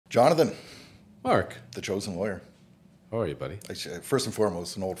Jonathan, Mark, the chosen lawyer. how are you, buddy? First and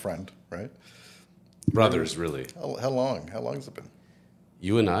foremost, an old friend, right? Brothers, really. How long? How long has it been?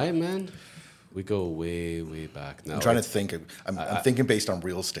 You and I, man, we go way, way back now. I'm trying to think. I'm thinking based on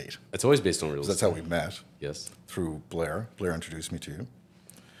real estate. It's always based on real estate. That's how we met. Yes. Through Blair. Blair introduced me to you.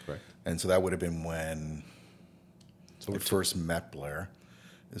 Correct. And so that would have been when I first met Blair.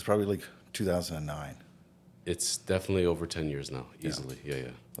 It was probably like 2009. It's definitely over 10 years now, easily. Yeah.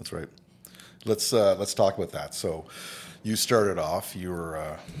 That's right. Let's talk about that. So you started off, you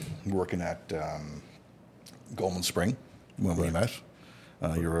were working at Goldman Spring when we met.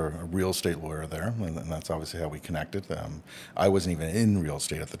 You were a real estate lawyer there, and that's obviously how we connected. I wasn't even in real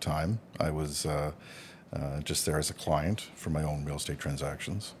estate at the time. I was just there as a client for my own real estate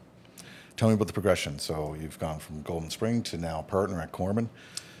transactions. Tell me about the progression. So you've gone from Goldman Spring to now partner at Corman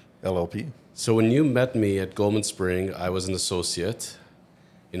LLP. So when you met me at Goldman Spring, I was an associate.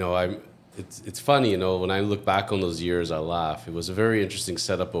 It's funny, when I look back on those years, I laugh. It was a very interesting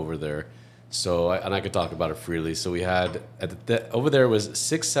setup over there. So, I could talk about it freely. So we had, over there was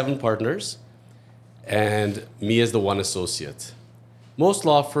 6-7 partners and me as the one associate. Most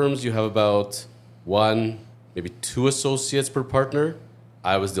law firms, you have about 1, maybe 2 associates per partner.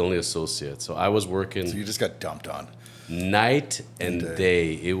 I was the only associate. So I was working. So you just got dumped on. Night and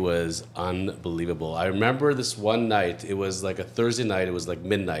day. It was unbelievable. I remember this one night. It was like a Thursday night. It was like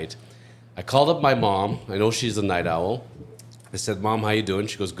midnight. I called up my mom. I know she's a night owl. I said, "Mom, how you doing?"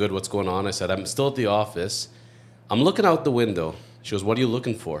 She goes, "Good. What's going on?" I said, "I'm still at the office. I'm looking out the window." She goes, "What are you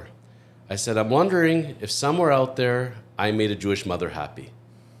looking for?" I said, "I'm wondering if somewhere out there I made a Jewish mother happy.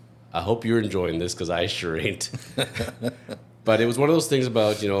 I hope you're enjoying this because I sure ain't." But it was one of those things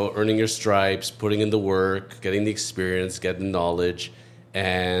about, earning your stripes, putting in the work, getting the experience, getting the knowledge.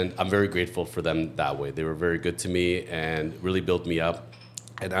 And I'm very grateful for them that way. They were very good to me and really built me up.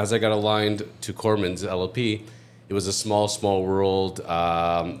 And as I got aligned to Corman's LLP, it was a small, small world.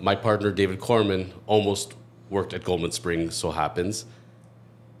 My partner, David Corman, almost worked at Goldman Spring, so happens,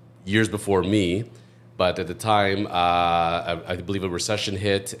 years before me. But at the time, I believe a recession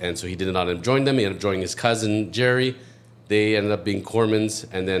hit, and so he did not join them. He ended up joining his cousin, Jerry. They ended up being Cormans,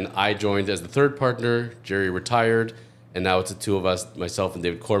 and then I joined as the third partner. Jerry retired, and now it's the two of us, myself and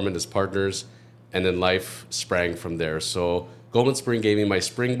David Corman, as partners, and then life sprang from there. So Goldman Spring gave me my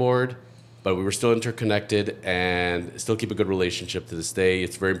springboard, but we were still interconnected and still keep a good relationship to this day.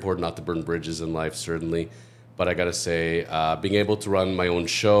 It's very important not to burn bridges in life, certainly. But I got to say, being able to run my own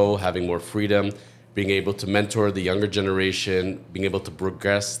show, having more freedom, being able to mentor the younger generation, being able to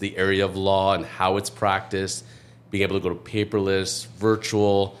progress the area of law and how it's practiced, being able to go to paperless,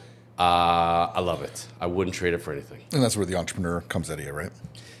 virtual, I love it. I wouldn't trade it for anything. And that's where the entrepreneur comes out of you, right?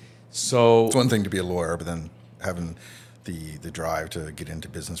 So it's one thing to be a lawyer, but then having the drive to get into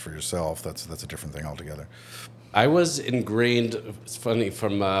business for yourself, that's a different thing altogether. I was ingrained, it's funny,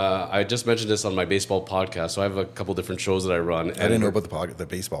 I just mentioned this on my baseball podcast, so I have a couple different shows that I run. I didn't know about the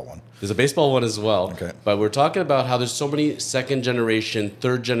baseball one. There's a baseball one as well. Okay. But we're talking about how there's so many second generation,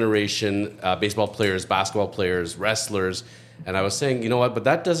 third generation baseball players, basketball players, wrestlers. And I was saying, you know what, but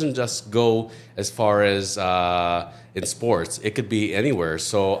that doesn't just go as far as in sports. It could be anywhere.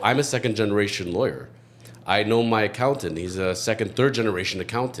 So I'm a second generation lawyer. I know my accountant. He's a second, third generation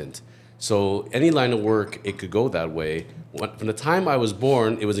accountant. So any line of work, it could go that way. From the time I was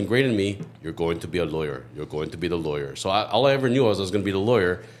born, it was ingrained in me, you're going to be a lawyer. You're going to be the lawyer. So all I ever knew was I was going to be the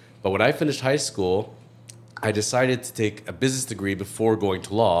lawyer. But when I finished high school, I decided to take a business degree before going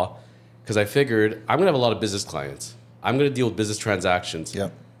to law because I figured I'm going to have a lot of business clients. I'm going to deal with business transactions.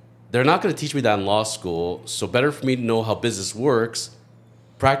 Yeah. They're not going to teach me that in law school, so better for me to know how business works,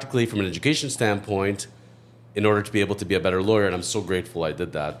 practically from an education standpoint, in order to be able to be a better lawyer. And I'm so grateful I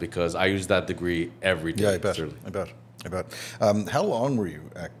did that because I use that degree every day. Yeah, I bet. Certainly. I bet. How long were you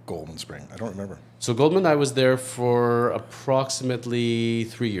at Goldman Spring? I don't remember. So Goldman, I was there for approximately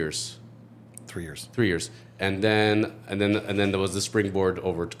 3 years. 3 years. 3 years. And then there was the springboard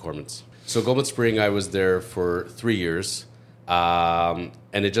over to Corman's. So Goldman Spring, I was there for 3 years. And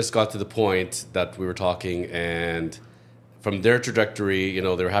it just got to the point that we were talking, and from their trajectory, they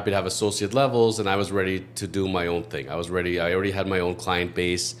were happy to have associate levels, and I was ready to do my own thing. I was ready. I already had my own client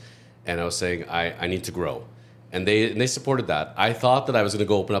base, and I was saying, I need to grow. And they supported that. I thought that I was going to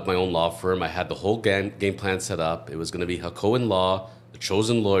go open up my own law firm. I had the whole game plan set up. It was going to be Hacohen Law, the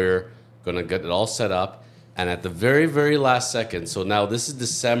chosen lawyer, going to get it all set up. And at the very, very last second, so now this is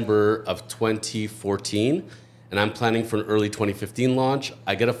December of 2014, and I'm planning for an early 2015 launch.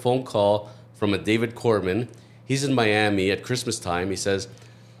 I get a phone call from a David Corman. He's in Miami at Christmas time. He says,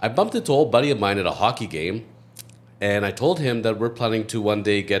 I bumped into an old buddy of mine at a hockey game. And I told him that we're planning to one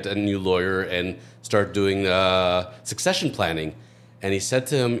day get a new lawyer and start doing succession planning. And he said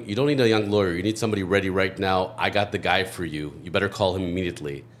to him, you don't need a young lawyer. You need somebody ready right now. I got the guy for you. You better call him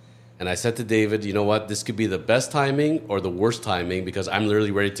immediately. And I said to David, you know what? This could be the best timing or the worst timing because I'm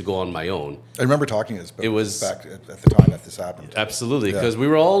literally ready to go on my own. I remember talking to this, but it was back at the time that this happened. Absolutely, because we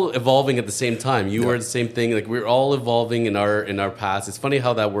were all evolving at the same time. You were the same thing. Like we're all evolving in our paths. It's funny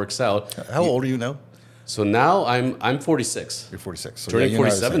how that works out. How old are you now? So now I'm 46. You're 46. So turning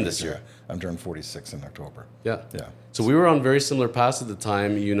 47 this year. I'm turning 46 in October. Yeah. Yeah. So we were on very similar paths at the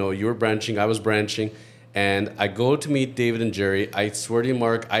time. You know, you were branching, I was branching. And I go to meet David and Jerry. I swear to you,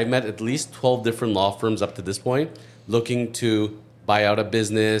 Mark, I met at least 12 different law firms up to this point looking to buy out a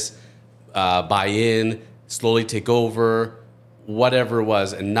business, buy in, slowly take over, whatever it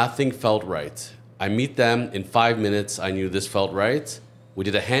was, and nothing felt right. I meet them in 5 minutes. I knew this felt right. We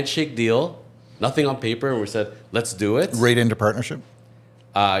did a handshake deal, nothing on paper, and we said, let's do it. Right into partnership?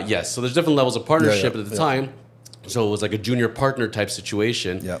 Yes. So there's different levels of partnership at the time. So it was like a junior partner type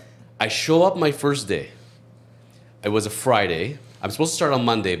situation. Yeah. I show up my first day. It was a Friday. I'm supposed to start on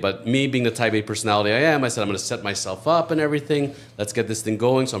Monday, but me being the type A personality I am, I said, I'm going to set myself up and everything. Let's get this thing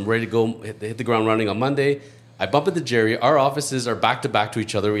going. So I'm ready to go hit the ground running on Monday. I bump into Jerry. Our offices are back to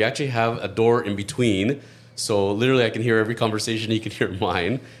each other. We actually have a door in between. So literally I can hear every conversation. He can hear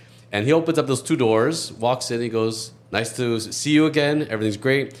mine. And he opens up those two doors, walks in. He goes, nice to see you again. Everything's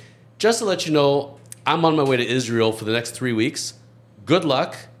great. Just to let you know, I'm on my way to Israel for the next 3 weeks. Good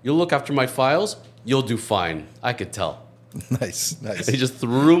luck. You'll look after my files. You'll do fine. I could tell. Nice. He just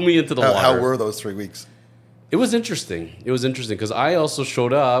threw me into the water. How were those 3 weeks? It was interesting. Because I also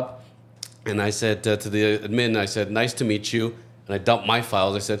showed up and I said to the admin, I said, nice to meet you. And I dumped my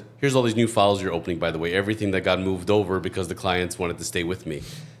files. I said, here's all these new files you're opening, by the way. Everything that got moved over because the clients wanted to stay with me.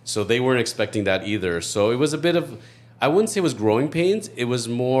 So they weren't expecting that either. So it was a bit of, I wouldn't say it was growing pains. It was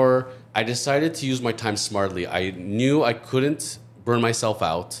more, I decided to use my time smartly. I knew I couldn't burn myself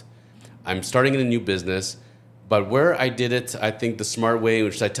out. I'm starting in a new business, but where I did it, I think the smart way,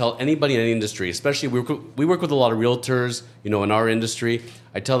 which I tell anybody in any industry, especially we work with a lot of realtors, in our industry.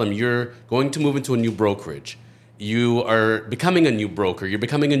 I tell them, you're going to move into a new brokerage. You are becoming a new broker. You're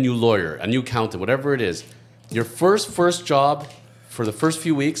becoming a new lawyer, a new accountant, whatever it is. Your first job for the first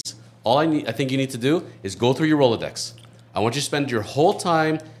few weeks, I think you need to do is go through your Rolodex. I want you to spend your whole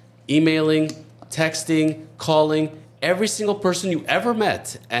time emailing, texting, calling, every single person you ever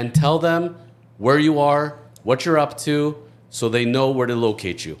met and tell them where you are, what you're up to, so they know where to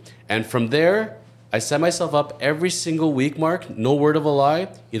locate you. And from there, I set myself up every single week, Mark, no word of a lie,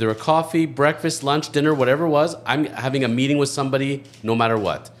 either a coffee, breakfast, lunch, dinner, whatever it was, I'm having a meeting with somebody no matter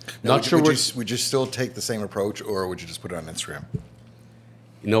what. Now, would you still take the same approach or would you just put it on Instagram?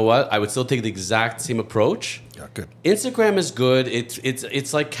 You know what? I would still take the exact same approach. Yeah, good. Instagram is good.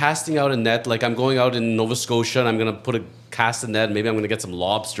 It's like casting out a net. Like I'm going out in Nova Scotia and I'm going to cast a net. Maybe I'm going to get some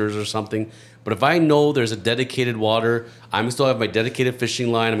lobsters or something. But if I know there's a dedicated water, I'm still have my dedicated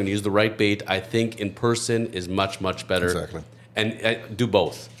fishing line. I'm going to use the right bait. I think in person is much, much better. Exactly. And do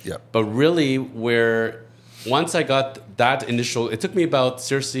both. Yeah. But really, once I got that initial, it took me about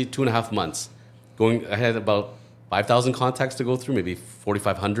seriously 2.5 months. I had about 5,000 contacts to go through, maybe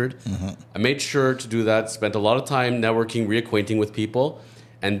 4,500. Mm-hmm. I made sure to do that, spent a lot of time networking, reacquainting with people,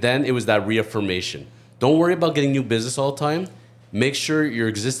 and then it was that reaffirmation. Don't worry about getting new business all the time. Make sure your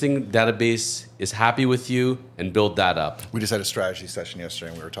existing database is happy with you and build that up. We just had a strategy session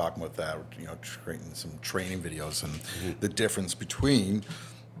yesterday and we were talking about that, creating some training videos and the difference between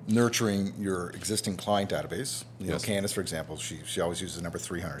nurturing your existing client database. Candace, for example, she always uses the number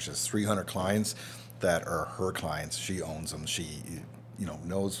 300. She has 300 clients that are her clients. She owns them. She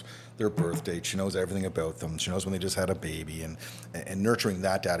knows their birth date. She knows everything about them. She knows when they just had a baby. And nurturing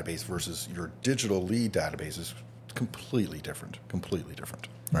that database versus your digital lead database is completely different,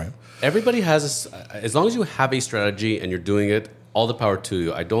 right? Everybody has, as long as you have a strategy and you're doing it, all the power to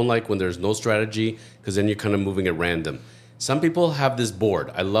you. I don't like when there's no strategy because then you're kind of moving at random. Some people have this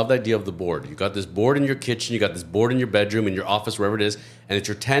board. I love the idea of the board. You got this board in your kitchen, you got this board in your bedroom, in your office, wherever it is, and it's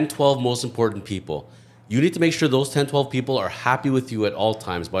your 10, 12 most important people. You need to make sure those 10, 12 people are happy with you at all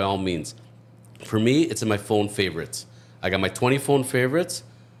times, by all means. For me, it's in my phone favorites. I got my 20 phone favorites.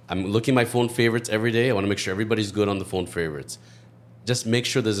 I'm looking at my phone favorites every day. I want to make sure everybody's good on the phone favorites. Just make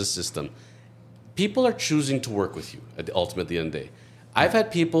sure there's a system. People are choosing to work with you ultimately at the end of the day. I've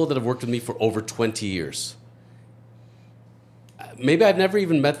had people that have worked with me for over 20 years. Maybe I've never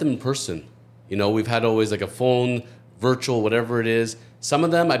even met them in person. We've had always like a phone, virtual, whatever it is. Some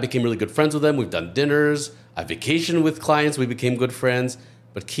of them, I became really good friends with them. We've done dinners. I vacationed with clients. We became good friends.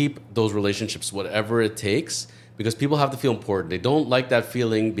 But keep those relationships, whatever it takes, because people have to feel important. They don't like that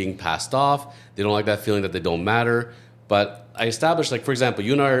feeling being passed off. They don't like that feeling that they don't matter. But I established, like, for example,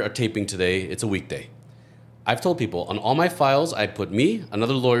 you and I are taping today. It's a weekday. I've told people on all my files, I put me,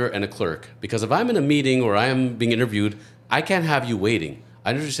 another lawyer, and a clerk. Because if I'm in a meeting or I am being interviewed, I can't have you waiting.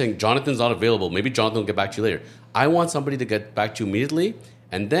 I know you're saying Jonathan's not available. Maybe Jonathan will get back to you later. I want somebody to get back to you immediately,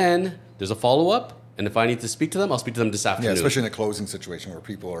 and then there's a follow-up. And if I need to speak to them, I'll speak to them this afternoon. Yeah, especially in a closing situation where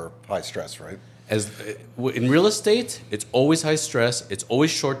people are high stress, right? As in real estate, it's always high stress. It's always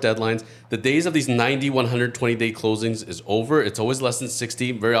short deadlines. The days of these 90, 120-day closings is over. It's always less than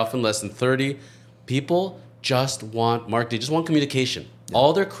 60, very often less than 30. People just want, Mark, they just want communication. Yeah.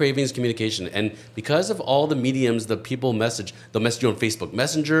 All they're craving is communication. And because of all the mediums that people message, they'll message you on Facebook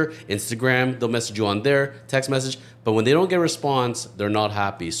Messenger, Instagram, they'll message you on there, text message. But when they don't get a response, they're not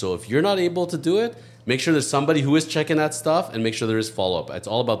happy. So if you're not able to do it, make sure there's somebody who is checking that stuff and make sure there is follow-up. It's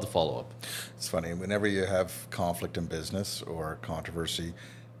all about the follow-up. It's funny. Whenever you have conflict in business or controversy,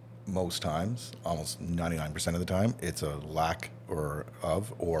 most times, almost 99% of the time, it's a lack or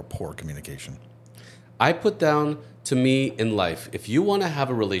poor communication. I put down, to me, in life, if you want to have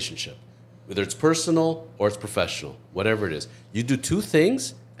a relationship, whether it's personal or it's professional, whatever it is, you do two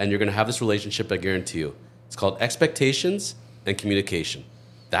things and you're going to have this relationship, I guarantee you. It's called expectations and communication.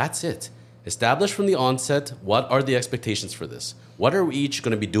 That's it. Establish from the onset, what are the expectations for this? What are we each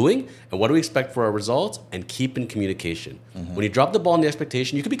going to be doing? And what do we expect for our results? And keep in communication. Mm-hmm. When you drop the ball on the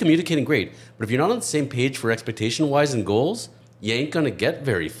expectation, you could be communicating great. But if you're not on the same page for expectation-wise and goals, you ain't going to get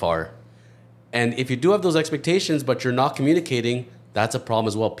very far. And if you do have those expectations, but you're not communicating, that's a problem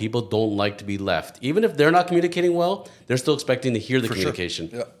as well. People don't like to be left. Even if they're not communicating well, they're still expecting to hear the communication.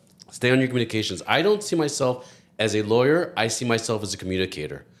 Sure. Yeah. Stay on your communications. I don't see myself as a lawyer. I see myself as a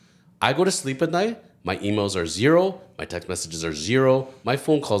communicator. I go to sleep at night, my emails are 0, my text messages are 0, my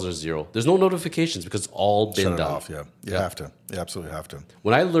phone calls are 0. There's no notifications because it's all been done. Shut it off, yeah. You have to. You absolutely have to.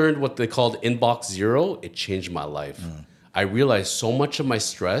 When I learned what they called inbox 0, it changed my life. I realized so much of my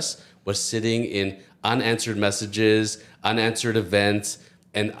stress was sitting in unanswered messages, unanswered events,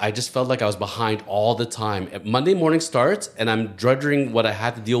 and I just felt like I was behind all the time. Monday morning starts, and I'm drudging what I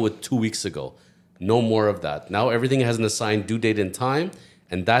had to deal with 2 weeks ago. No more of that. Now everything has an assigned due date and time,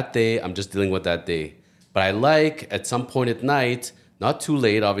 and that day, I'm just dealing with that day. But I like, at some point at night, not too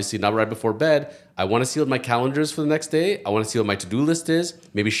late, obviously, not right before bed, I want to see what my calendar is for the next day. I want to see what my to-do list is,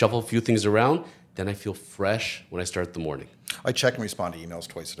 maybe shuffle a few things around. Then I feel fresh when I start the morning. I check and respond to emails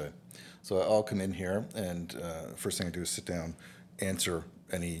twice a day. So I'll come in here, and first thing I do is sit down, answer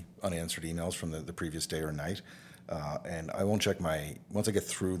any unanswered emails from the previous day or night. And I won't check once I get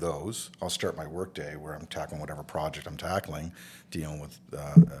through those, I'll start my work day where I'm tackling whatever project I'm tackling, dealing with,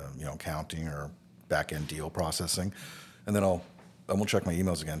 accounting or back-end deal processing. And then I won't check my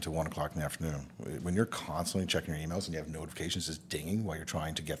emails again until 1 o'clock in the afternoon. When you're constantly checking your emails and you have notifications just dinging while you're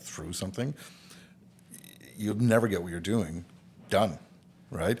trying to get through something, you'll never get what you're doing done.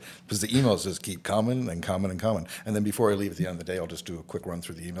 Right? Because the emails just keep coming and coming and coming. And then before I leave at the end of the day, I'll just do a quick run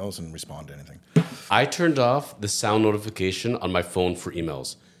through the emails and respond to anything. I turned off the sound notification on my phone for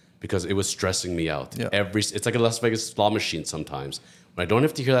emails because it was stressing me out. Yeah. It's like a Las Vegas slot machine sometimes. When I don't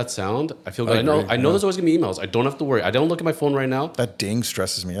have to hear that sound, I feel good. I know there's always going to be emails. I don't have to worry. I don't look at my phone right now. That ding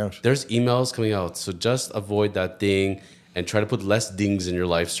stresses me out. There's emails coming out. So just avoid that ding and try to put less dings in your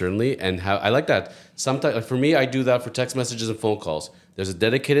life, certainly. And I like that. Sometimes, for me, I do that for text messages and phone calls. There's a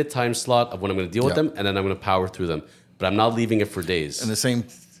dedicated time slot of when I'm going to deal with them, and then I'm going to power through them. But I'm not leaving it for days. And the same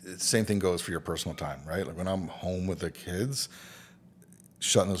thing goes for your personal time, right? Like when I'm home with the kids,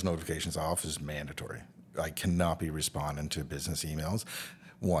 shutting those notifications off is mandatory. I cannot be responding to business emails.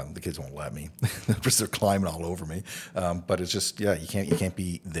 One, the kids won't let me. They're climbing all over me. But it's just, you can't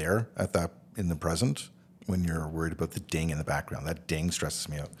be there in the present when you're worried about the ding in the background. That ding stresses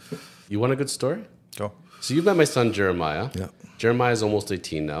me out. You want a good story? Go. So you've met my son, Jeremiah. Yeah. Jeremiah is almost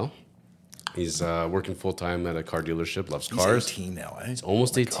 18 now. He's working full-time at a car dealership, loves cars. He's 18 now, eh? He's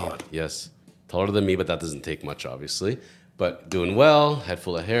almost 18, God. Yes. Taller than me, but that doesn't take much, obviously. But doing well, head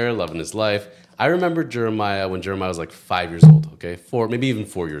full of hair, loving his life. I remember Jeremiah when Jeremiah was like 5 years old, okay? Maybe even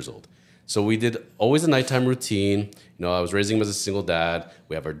 4 years old. So we did always a nighttime routine. I was raising him as a single dad.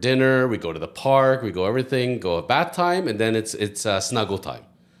 We have our dinner, we go to the park, we go everything, go at bath time, and then it's snuggle time.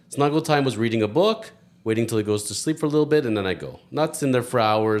 Snuggle time was reading a book, waiting till he goes to sleep for a little bit, and then I go. Not sitting there for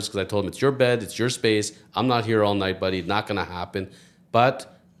hours, because I told him, it's your bed, it's your space. I'm not here all night, buddy. Not going to happen.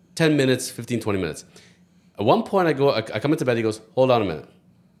 But 10 minutes, 15, 20 minutes. At one point, I come into bed, he goes, hold on a minute.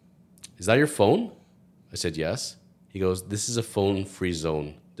 Is that your phone? I said, yes. He goes, this is a phone-free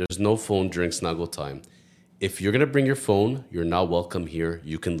zone. There's no phone during snuggle time. if you're going to bring your phone, you're not welcome here.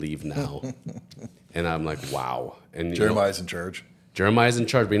 You can leave now. And I'm like, wow. And Jeremiah's in charge. Jeremiah's in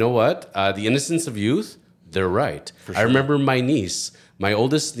charge. But you know what? The innocence of youth, they're right. Sure. I remember my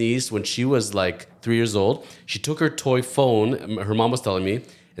oldest niece, when she was like 3 years old, she took her toy phone, her mom was telling me,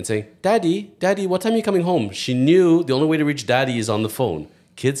 and saying, Daddy, what time are you coming home? She knew the only way to reach Daddy is on the phone.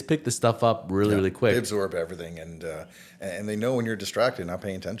 Kids pick this stuff up really quick. They absorb everything, and they know when you're distracted, not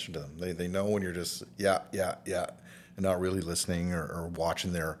paying attention to them. They know when you're just, yeah, and not really listening or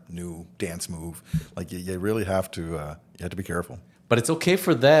watching their new dance move. Like, you really have to be careful. But it's okay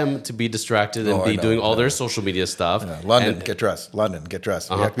for them to be distracted and be doing all their social media stuff. Yeah. London, get dressed. We have to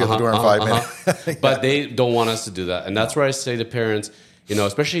be at the door in 5 minutes. Yeah. But they don't want us to do that. And that's where I say to parents,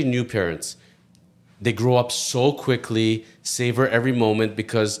 especially new parents, they grow up so quickly, savor every moment,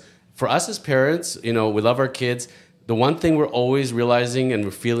 because for us as parents, we love our kids. The one thing we're always realizing and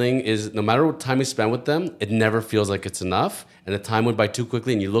we're feeling is no matter what time we spend with them, it never feels like it's enough. And the time went by too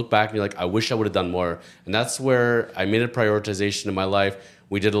quickly, and you look back and you're like, I wish I would have done more. And that's where I made a prioritization in my life.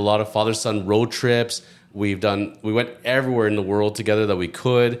 We did a lot of father-son road trips. We went everywhere in the world together that we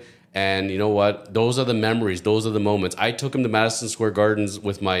could. And you know what? Those are the memories. Those are the moments. I took him to Madison Square Gardens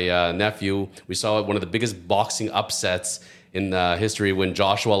with my nephew. We saw one of the biggest boxing upsets in history when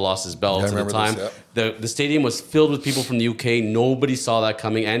Joshua lost his belt at the time. This, yeah. The stadium was filled with people from the UK. Nobody saw that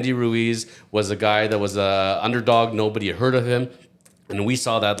coming. Andy Ruiz was a guy that was an underdog. Nobody had heard of him. And we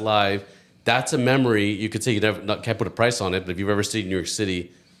saw that live. That's a memory. You could say can't put a price on it, but if you've ever stayed in New York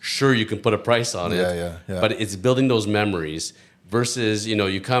City, sure, you can put a price on it. Yeah. But it's building those memories versus,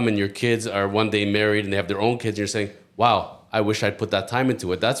 you come and your kids are one day married and they have their own kids and you're saying, wow, I wish I'd put that time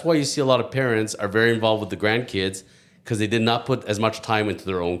into it. That's why you see a lot of parents are very involved with the grandkids, because they did not put as much time into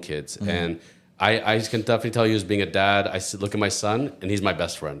their own kids. Mm-hmm. And I can definitely tell you, as being a dad, I look at my son, and he's my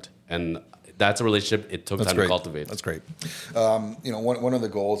best friend. And that's a relationship it took time to cultivate. That's great. One of the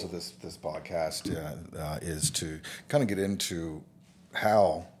goals of this podcast is to kind of get into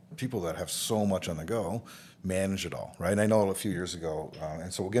how people that have so much on the go manage it all, right? And I know a few years ago,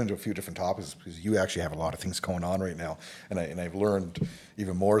 and so we'll get into a few different topics, because you actually have a lot of things going on right now. And I've learned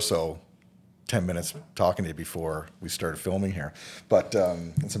even more so 10 minutes talking to you before we started filming here, but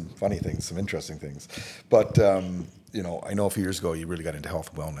and some funny things, some interesting things. But I know a few years ago you really got into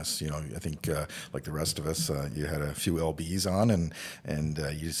health and wellness. I think like the rest of us, you had a few LBs on, and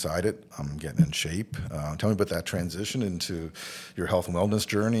you decided I'm getting in shape. Tell me about that transition into your health and wellness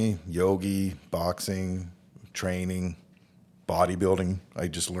journey: yogi, boxing, training, bodybuilding. I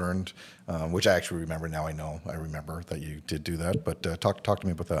just learned, which I actually remember now. I remember that you did do that. But talk to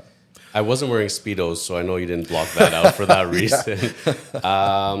me about that. I wasn't wearing Speedos, so I know you didn't block that out for that reason.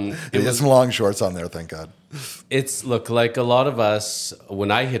 It was some long shorts on there, thank God. Look, like a lot of us,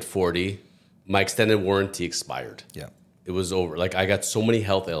 when I hit 40, my extended warranty expired. Yeah. It was over. Like, I got so many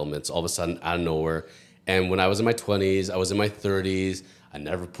health ailments all of a sudden out of nowhere. And when I was in my 20s, I was in my 30s, I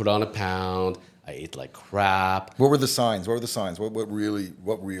never put on a pound. I ate like crap. What were the signs? What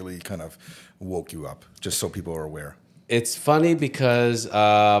really kind of woke you up, just so people are aware? It's funny because,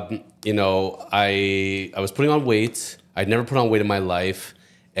 I was putting on weight. I'd never put on weight in my life.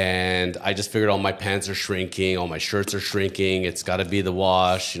 And I just figured all my pants are shrinking, all my shirts are shrinking. It's got to be the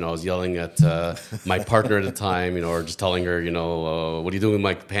wash. I was yelling at my partner at the time, or just telling her, what are you doing with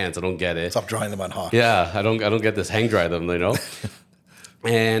my pants? I don't get it. Stop drying them on hot. Yeah, I don't get this. Hang dry them,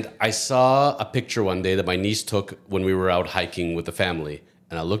 And I saw a picture one day that my niece took when we were out hiking with the family.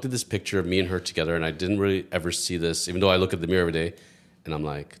 And I looked at this picture of me and her together, and I didn't really ever see this, even though I look at the mirror every day. And I'm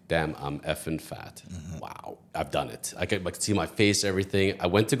like, damn, I'm effing fat. Mm-hmm. Wow, I've done it. I could see my face, everything. I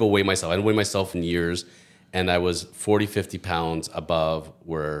went to go weigh myself. I didn't weigh myself in years. And I was 40, 50 pounds above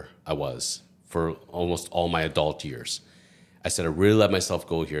where I was for almost all my adult years. I said, I really let myself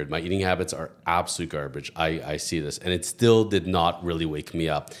go here. My eating habits are absolute garbage. I see this. And it still did not really wake me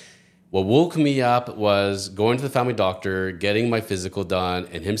up. What woke me up was going to the family doctor, getting my physical done,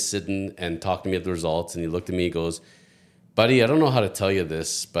 and him sitting and talking to me at the results. And he looked at me and goes, buddy, I don't know how to tell you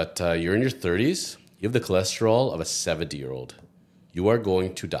this, but you're in your 30s. You have the cholesterol of a 70-year-old. You are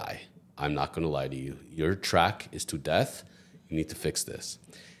going to die. I'm not going to lie to you. Your track is to death. You need to fix this.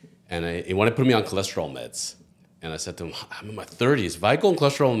 And he wanted to put me on cholesterol meds. And I said to him, I'm in my 30s. If I go on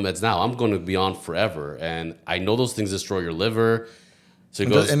cholesterol meds now, I'm going to be on forever. And I know those things destroy your liver. So he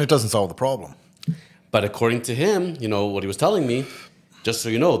goes, and it doesn't solve the problem. But according to him, what he was telling me, just so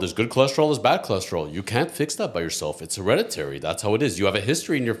you know, there's good cholesterol, there's bad cholesterol. You can't fix that by yourself. It's hereditary. That's how it is. You have a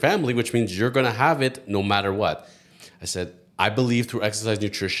history in your family, which means you're going to have it no matter what. I said, I believe through exercise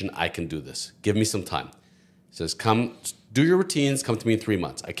nutrition, I can do this. Give me some time. He says, come, do your routines. Come to me in 3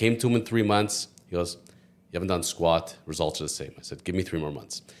 months. I came to him in 3 months. He goes, You haven't done squat. Results are the same. I said, give me 3 more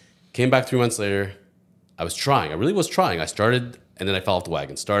months. Came back 3 months later. I was trying. I really was trying. I started, and then I fell off the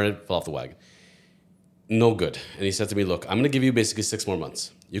wagon. Started, fell off the wagon. No good. And he said to me, look, I'm going to give you basically 6 more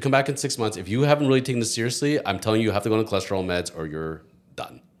months. You come back in 6 months. If you haven't really taken this seriously, I'm telling you, you have to go on cholesterol meds or you're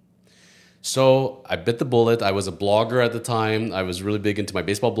done. So I bit the bullet. I was a blogger at the time. I was really big into my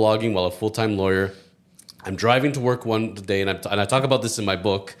baseball blogging while a full-time lawyer. I'm driving to work one day, and I talk about this in my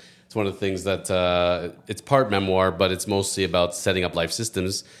book. It's one of the things that it's part memoir, but it's mostly about setting up life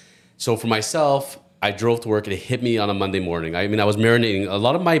systems. So for myself, I drove to work, and it hit me on a Monday morning. I mean, I was marinating. A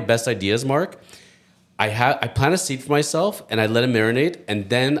lot of my best ideas, Mark, I plant a seed for myself, and I let it marinate, and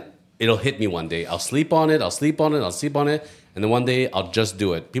then it'll hit me one day. I'll sleep on it, and then one day I'll just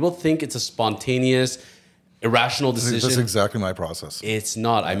do it. People think it's a spontaneous, irrational decision. That's exactly my process. It's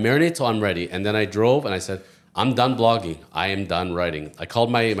not. I marinate till I'm ready. And then I drove and I said, I'm done blogging. I am done writing. I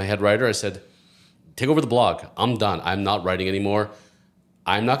called my head writer. I said, take over the blog. I'm done. I'm not writing anymore.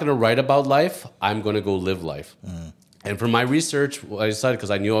 I'm not going to write about life. I'm going to go live life. And from my research, I decided,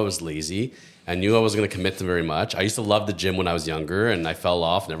 because I knew I was lazy, I knew I wasn't going to commit to very much. I used to love the gym when I was younger, and I fell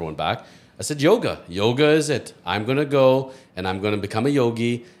off, never went back. I said, yoga. Yoga is it. I'm going to go, and I'm going to become a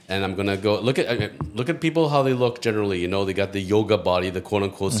yogi, and I'm going to go. Look at people, how they look generally. You know, they got the yoga body, the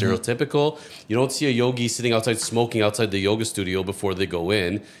quote-unquote stereotypical. You don't see a yogi sitting outside smoking outside the yoga studio before they go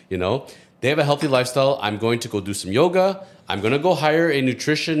in, you know. They have a healthy lifestyle. I'm going to go do some yoga. I'm going to go hire a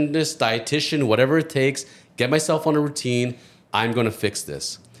nutritionist, dietitian, whatever it takes, get myself on a routine. I'm going to fix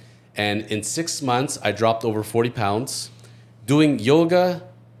this. And in 6 months, I dropped over 40 pounds doing yoga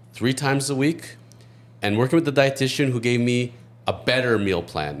 3 times a week and working with the dietitian who gave me a better meal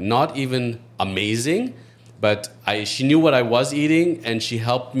plan. Not even amazing, but she knew what I was eating, and she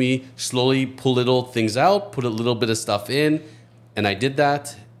helped me slowly pull little things out, put a little bit of stuff in, and I did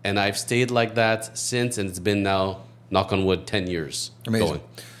that, and I've stayed like that since, and it's been now, knock on wood, 10 years. Amazing. Going.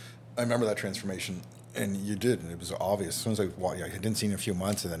 I remember that transformation, and you did, and it was obvious. As soon as I didn't see you in a few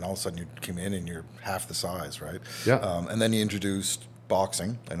months, and then all of a sudden you came in and you're half the size, right? Yeah. And then you introduced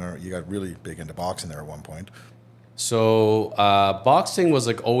boxing. I know you got really big into boxing there at one point. So boxing was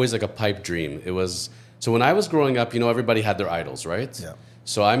always a pipe dream. It was, so when I was growing up, everybody had their idols, right? Yeah.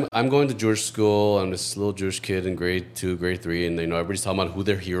 So I'm going to Jewish school. I'm this little Jewish kid in grade 2, grade 3, and everybody's talking about who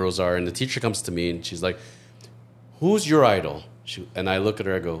their heroes are. And the teacher comes to me and she's like, "Who's your idol?" And I look at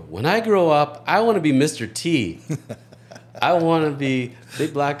her. I go, "When I grow up, I want to be Mr. T. I want to be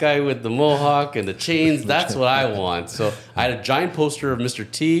big black guy with the mohawk and the chains. That's what I want." So I had a giant poster of Mr.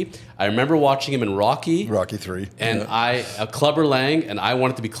 T. I remember watching him in Rocky 3. and Clubber Lang, and I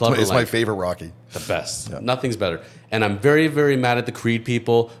wanted to be Clubber Lang. It's my favorite Rocky. The best. Yeah. Nothing's better. And I'm very, very mad at the Creed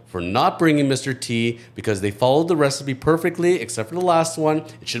people for not bringing Mr. T, because they followed the recipe perfectly, except for the last one.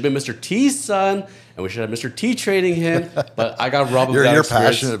 It should have been Mr. T's son, and we should have Mr. T training him. But I got robbed of that You're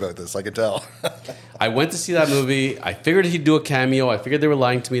experience. passionate about this, I could tell. I went to see that movie. I figured he'd do a cameo. I figured they were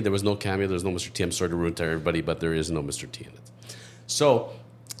lying to me. There was no cameo. There was no Mr. T. I'm sorry to ruin it to everybody, but there is no Mr. T in it. So,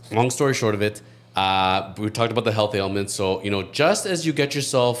 long story short of it, we talked about the health ailments. So, just as you get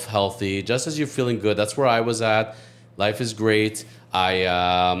yourself healthy, just as you're feeling good, that's where I was at. Life is great.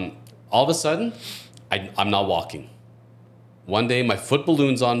 All of a sudden, I'm not walking. One day, my foot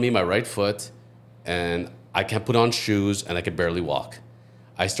balloons on me, my right foot, and I can't put on shoes, and I can barely walk.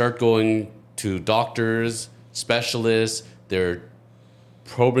 I start going to doctors, specialists. They're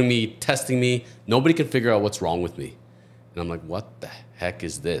probing me, testing me. Nobody can figure out what's wrong with me. And I'm like, what the heck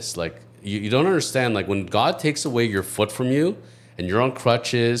is this? You don't understand. When God takes away your foot from you and you're on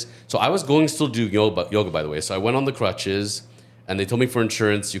crutches. So I was going to still do yoga, by the way. So I went on the crutches, and they told me for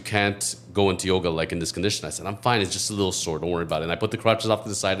insurance, you can't go into yoga in this condition. I said, I'm fine. It's just a little sore. Don't worry about it. And I put the crutches off to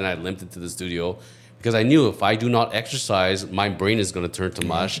the side, and I limped into the studio because I knew if I do not exercise, my brain is going to turn to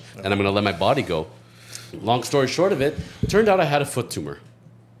mush, and I'm going to let my body go. Long story short of it, turned out I had a foot tumor.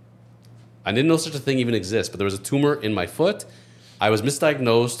 I didn't know such a thing even exists, but there was a tumor in my foot. I was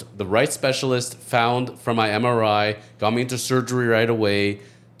misdiagnosed. The right specialist found from my MRI, got me into surgery right away.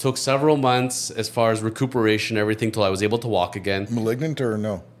 Took several months as far as recuperation, everything, till I was able to walk again. Malignant or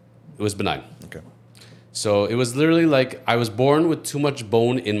no? It was benign. Okay. So it was literally I was born with too much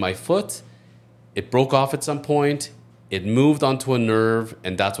bone in my foot. It broke off at some point. It moved onto a nerve,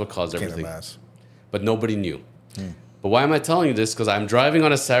 and that's what caused everything. Mass. But nobody knew. But why am I telling you this? Because I'm driving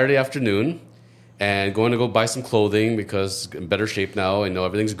on a Saturday afternoon and going to go buy some clothing because I'm in better shape now. I know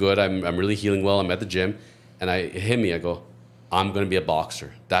everything's good. I'm really healing well. I'm at the gym. And it hit me. I go, I'm going to be a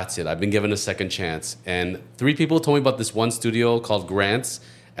boxer. That's it. I've been given a second chance. And 3 people told me about this one studio called Grant's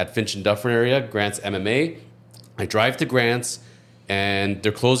at Finch and Dufferin area, Grant's MMA. I drive to Grant's, and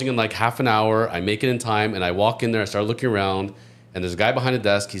they're closing in like half an hour. I make it in time, and I walk in there. I start looking around, and there's a guy behind the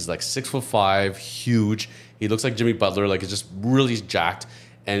desk. He's like 6'5", huge. He looks like Jimmy Butler, like he's just really jacked.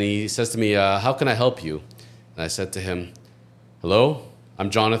 And he says to me, "How can I help you?" And I said to him, "Hello, I'm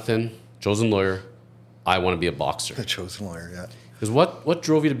Jonathan, chosen lawyer. I want to be a boxer." The chosen lawyer, yeah. He goes, what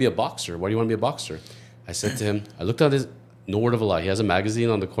drove you to be a boxer? Why do you want to be a boxer? I said to him, I looked at his, no word of a lie. He has a magazine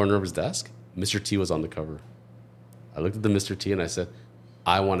on the corner of his desk. Mr. T was on the cover. I looked at the Mr. T and I said,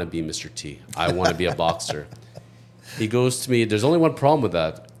 I want to be Mr. T. I want to be a boxer. He goes to me, there's only one problem with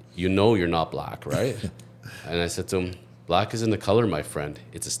that. You know you're not black, right? And I said to him, black isn't a color, my friend.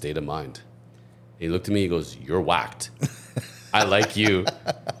 It's a state of mind. And he looked at me, he goes, you're whacked. I like you.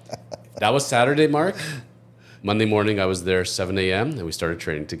 That was Saturday, Mark. Monday morning, I was there 7 a.m. and we started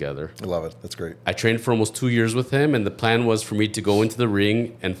training together. I love it. That's great. I trained for almost 2 years with him, and the plan was for me to go into the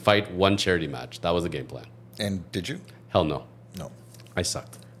ring and fight one charity match. That was the game plan. And did you? Hell no. No. I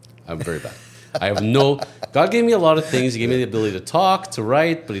sucked. I'm very bad. I have no... God gave me a lot of things. He gave me the ability to talk, to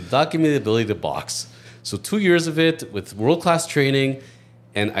write, but he did not give me the ability to box. So 2 years of it with world-class training,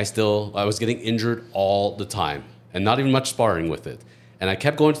 and I was getting injured all the time and not even much sparring with it. And I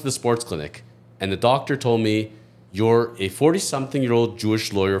kept going to the sports clinic. And the doctor told me, you're a 40-something-year-old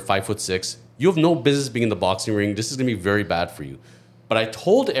Jewish lawyer, 5'6". You have no business being in the boxing ring. This is going to be very bad for you. But I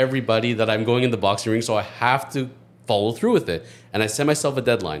told everybody that I'm going in the boxing ring, so I have to follow through with it. And I set myself a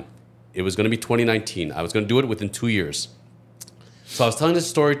deadline. It was going to be 2019. I was going to do it within 2 years. So I was telling this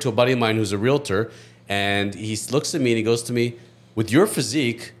story to a buddy of mine who's a realtor, and he looks at me and he goes to me, with your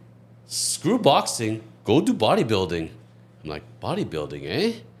physique, screw boxing, go do bodybuilding. I'm like, bodybuilding,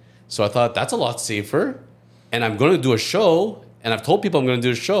 eh? So I thought, that's a lot safer. And I'm going to do a show. And I've told people I'm going to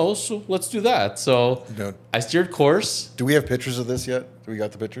do a show. So let's do that. So I steered course. Do we have pictures of this yet? Do we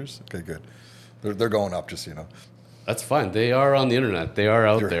got the pictures? Okay, good. They're going up, just so you know. That's fine. They are on the internet. They are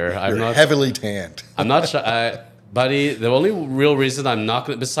out there. I'm not heavily tanned. I'm not sure. Buddy, the only real reason I'm not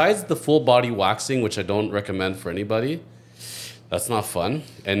going to, besides the full body waxing, which I don't recommend for anybody, that's not fun.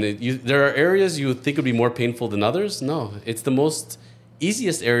 And there are areas you would think would be more painful than others. No, it's the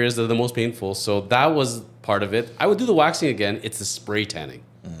easiest areas that are the most painful. So that was part of it. I would do the waxing again. It's the spray tanning.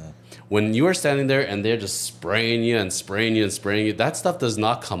 Mm-hmm. When you are standing there and they're just spraying you and spraying you and spraying you, that stuff does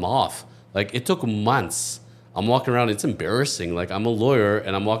not come off. Like, it took months. I'm walking around. It's embarrassing. Like, I'm a lawyer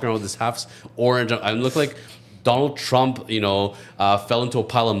and I'm walking around with this half orange. I look like Donald Trump, fell into a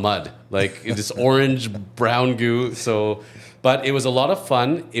pile of mud. Like, this orange brown goo. So... But it was a lot of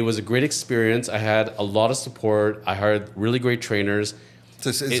fun. It was a great experience. I had a lot of support. I hired really great trainers.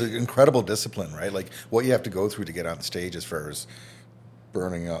 It's an incredible discipline, right? Like, what you have to go through to get on stage as far as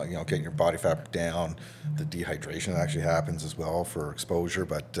burning, getting your body fat down. The dehydration actually happens as well for exposure,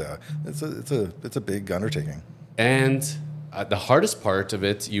 but it's a big undertaking. And the hardest part of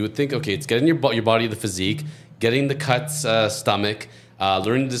it, you would think, okay, it's getting your body the physique, getting the cuts stomach,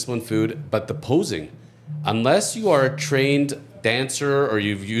 learning to discipline food, but the posing. Unless you are a trained dancer or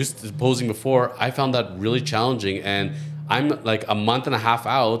you've used posing before, I found that really challenging. And I'm like a month and a half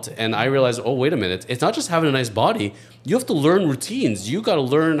out, and I realized, oh, wait a minute. It's not just having a nice body. You have to learn routines. You got to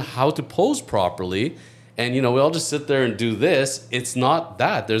learn how to pose properly. And, we all just sit there and do this. It's not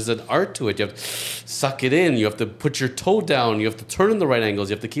that. There's an art to it. You have to suck it in. You have to put your toe down. You have to turn in the right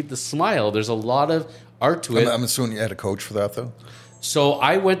angles. You have to keep the smile. There's a lot of art to it. I'm assuming you had a coach for that, though? So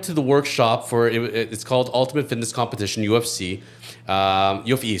I went to the workshop for it's called Ultimate Fitness Competition, UFC,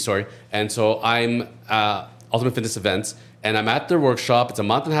 UFE, sorry. And so I'm Ultimate Fitness Events, and I'm at their workshop. It's a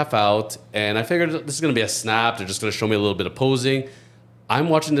month and a half out, and I figured this is going to be a snap. They're just going to show me a little bit of posing. I'm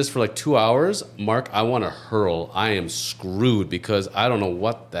watching this for like 2 hours. Mark, I want to hurl. I am screwed because I don't know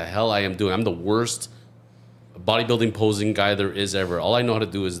what the hell I am doing. I'm the worst bodybuilding posing guy there is ever. All I know how to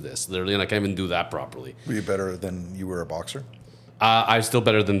do is this, literally, and I can't even do that properly. Were you better than you were a boxer? I'm still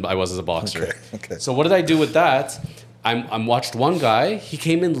better than I was as a boxer. Okay. So what did I do with that? I watched one guy. He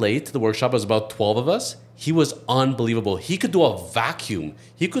came in late to the workshop. It was about 12 of us. He was unbelievable. He could do a vacuum.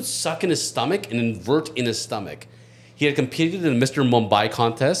 He could suck in his stomach and invert in his stomach. He had competed in a Mr. Mumbai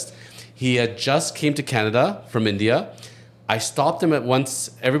contest. He had just came to Canada from India. I stopped him at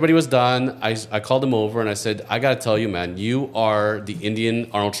once. Everybody was done. I called him over and I said, I got to tell you, man, you are the Indian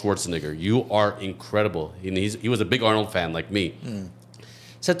Arnold Schwarzenegger. You are incredible. He was a big Arnold fan like me.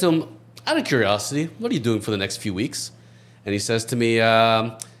 Said to him, out of curiosity, what are you doing for the next few weeks? And he says to me,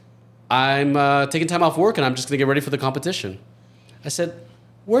 I'm taking time off work and I'm just going to get ready for the competition. I said,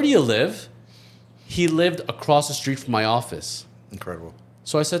 where do you live? He lived across the street from my office. Incredible.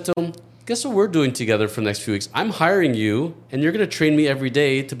 So I said to him, guess what we're doing together for the next few weeks? I'm hiring you, and you're going to train me every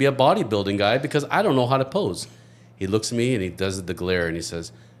day to be a bodybuilding guy because I don't know how to pose. He looks at me and he does the glare and he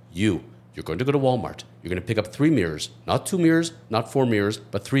says, you're going to go to Walmart. You're going to pick up 3 mirrors, not 2 mirrors, not 4 mirrors,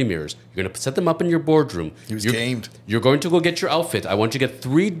 but 3 mirrors. You're going to set them up in your boardroom. He was gamed. You're going to go get your outfit. I want you to get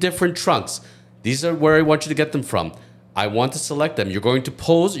 3 different trunks. These are where I want you to get them from. I want to select them. You're going to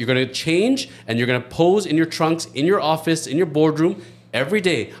pose, you're going to change, and you're going to pose in your trunks, in your office, in your boardroom every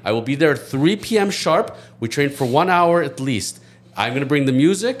day. I will be there at 3 p.m. sharp. We train for 1 hour at least. I'm going to bring the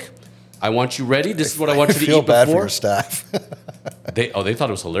music. I want you ready. This is what I want you to eat before. I feel bad for your staff. They thought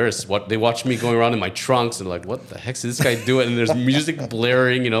it was hilarious. They watched me going around in my trunks and like, what the heck is this guy doing? And there's music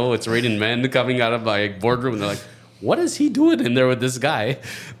blaring, it's raining men coming out of my boardroom. And they're like, what is he doing in there with this guy?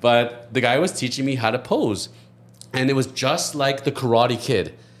 But the guy was teaching me how to pose. And it was just like the Karate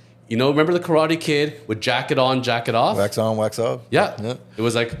Kid. Remember the Karate Kid with jacket on, jacket off? Wax on, wax off. Yeah. It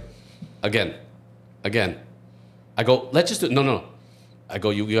was like, again. I go, let's just do it. No. I go,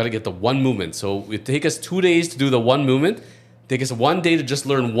 you got to get the one movement. So it take us 2 days to do the one movement. Take us 1 day to just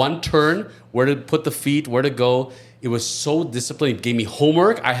learn one turn, where to put the feet, where to go. It was so disciplined. He gave me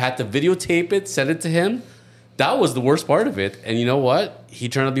homework. I had to videotape it, send it to him. That was the worst part of it. And you know what? He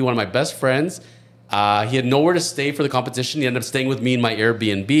turned out to be one of my best friends. He had nowhere to stay for the competition. He ended up staying with me in my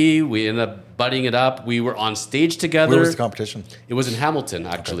Airbnb. We ended up butting it up. We were on stage together. Where was the competition? It was in Hamilton,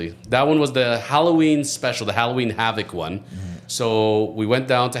 actually. Okay. That one was the Halloween special, the Halloween Havoc one. Mm-hmm. So we went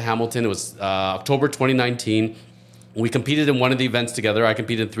down to Hamilton. It was October 2019. We competed in one of the events together. I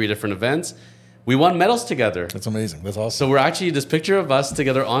competed in 3 different events. We won medals together. That's amazing. That's awesome. So we're actually this picture of us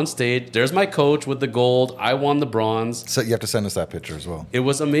together on stage. There's my coach with the gold. I won the bronze. So you have to send us that picture as well. It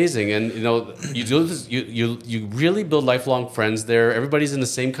was amazing, and you do this. You really build lifelong friends there. Everybody's in the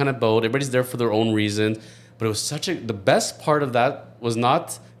same kind of boat. Everybody's there for their own reason. But it was the best part of that was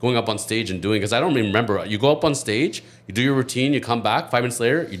not going up on stage and doing, because I don't remember. You go up on stage, you do your routine, you come back 5 minutes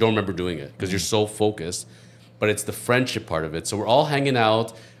later, you don't remember doing it because you're so focused. But it's the friendship part of it. So we're all hanging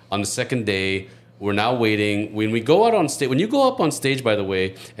out on the second day. We're now waiting. When we go out on stage, when you go up on stage, by the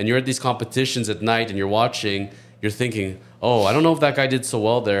way, and you're at these competitions at night and you're watching, you're thinking, oh, I don't know if that guy did so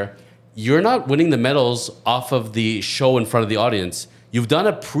well there. You're not winning the medals off of the show in front of the audience. You've done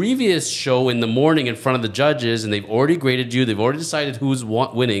a previous show in the morning in front of the judges, and they've already graded you. They've already decided who's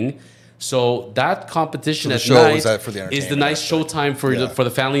winning. So that competition at night is the nice showtime for the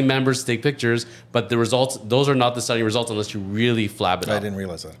family members to take pictures. But the results, those are not the deciding results unless you really flab it up. I didn't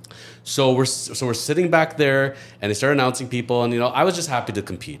realize that. So we're sitting back there, and they start announcing people, and I was just happy to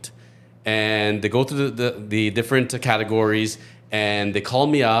compete. And they go through the different categories, and they call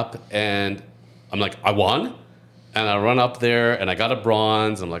me up, and I'm like, I won. And I run up there, and I got a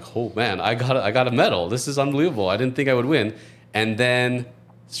bronze. I'm like, oh man, I got a medal. This is unbelievable. I didn't think I would win. And then,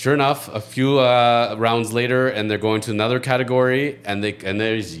 sure enough, a few rounds later, and they're going to another category, and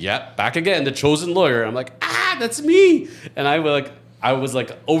there's back again, the chosen lawyer. I'm like, that's me. And I was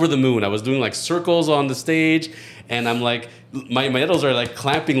like over the moon. I was doing like circles on the stage, and I'm like, my medals are like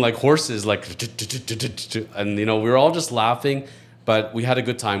clamping like horses, like, and we were all just laughing. But we had a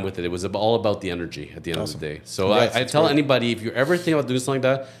good time with it. It was all about the energy at the end of the day. So I tell anybody, if you're ever thinking about doing something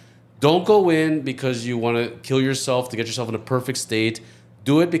like that, don't go in because you want to kill yourself to get yourself in a perfect state.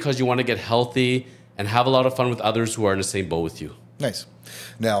 Do it because you want to get healthy and have a lot of fun with others who are in the same boat with you. Nice.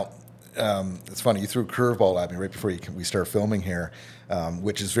 Now, it's funny. You threw a curveball at me right before we start filming here,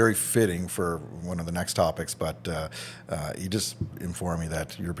 which is very fitting for one of the next topics. But you just informed me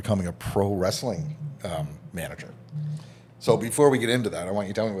that you're becoming a pro wrestling manager. So before we get into that, I want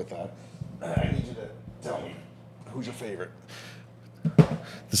you to tell me what that. I need you to tell me who's your favorite.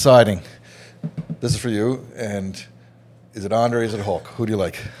 Deciding. This is for you. And is it Andre? Is it Hulk? Who do you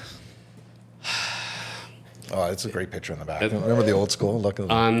like? Oh, it's a great picture in the back. Remember the old school look?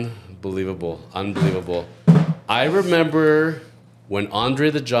 Unbelievable. I remember when Andre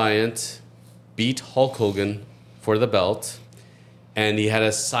the Giant beat Hulk Hogan for the belt, and he had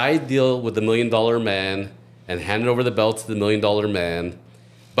a side deal with the $1 Million Man and handed over the belt to the $1 Million Man.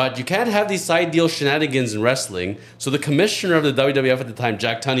 But you can't have these side deal shenanigans in wrestling. So the commissioner of the WWF at the time,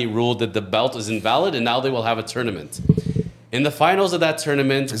 Jack Tunney, ruled that the belt is invalid, and now they will have a tournament. In the finals of that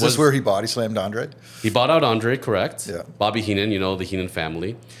tournament... Is this where he body slammed Andre? He bought out Andre, correct. Yeah. Bobby Heenan, the Heenan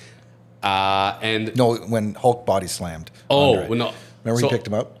family. No, when Hulk body slammed Andre. Well, no. Remember he picked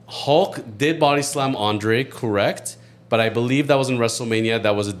him up? Hulk did body slam Andre, correct. But I believe that was in WrestleMania.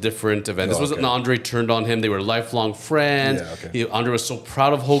 That was a different event. This wasn't Andre turned on him. They were lifelong friends. Yeah, okay. Andre was so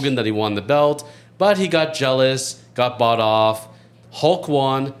proud of Hogan that he won the belt. But he got jealous, got bought off. Hulk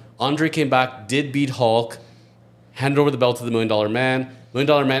won. Andre came back, did beat Hulk, handed over the belt to the $1 Million Man. $1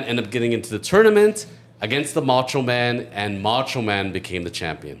 Million Man ended up getting into the tournament against the Macho Man, and Macho Man became the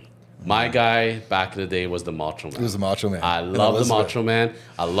champion. My guy back in the day was the Macho Man. He was the Macho Man. I love the Macho Man.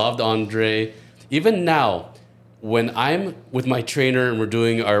 I loved Andre. Even now, when I'm with my trainer and we're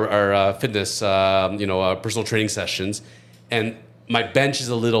doing our fitness, personal training sessions, and my bench is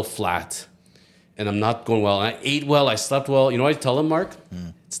a little flat, and I'm not going well, and I ate well, I slept well, you know what I tell him, Mark?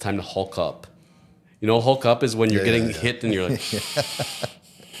 It's time to hulk up. You know, hulk up is when you're getting hit and you're like,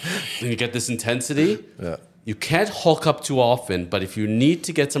 and you get this intensity. Yeah. You can't hulk up too often, but if you need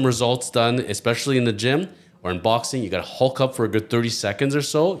to get some results done, especially in the gym or in boxing, you got to hulk up for a good 30 seconds or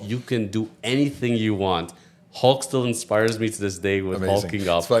so. You can do anything you want. Hulk still inspires me to this day with hulking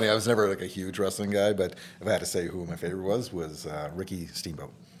up. It's funny. I was never like a huge wrestling guy, but if I had to say who my favorite was Ricky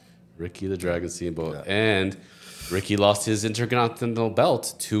Steamboat. Ricky the Dragon Steamboat. Yeah. And Ricky lost his Intercontinental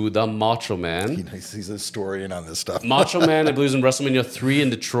belt to the Macho Man. He's a historian on this stuff. Macho Man, I believe, was in WrestleMania 3 in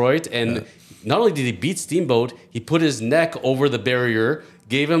Detroit. And not only did he beat Steamboat, he put his neck over the barrier,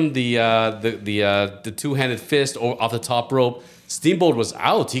 gave him the two-handed fist off the top rope. Steamboat was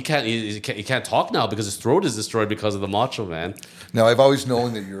out. He can't talk now because his throat is destroyed because of the Macho Man. Now, I've always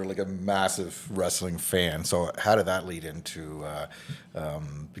known that you're like a massive wrestling fan. So how did that lead into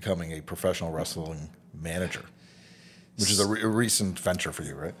becoming a professional wrestling manager? Which is a recent venture for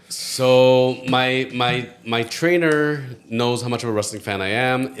you, right? So my trainer knows how much of a wrestling fan I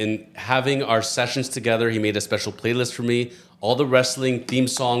am. In having our sessions together, he made a special playlist for me. All the wrestling theme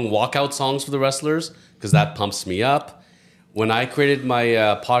song, walkout songs for the wrestlers, because that pumps me up. When I created my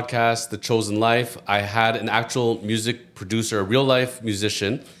podcast, The Chosen Life, I had an actual music producer, a real life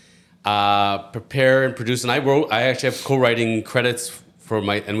musician, prepare and produce. And I actually have co-writing credits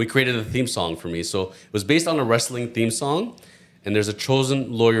and we created a theme song for me. So it was based on a wrestling theme song. And there's a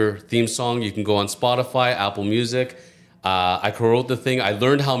Chosen Lawyer theme song. You can go on Spotify, Apple Music. I co-wrote the thing. I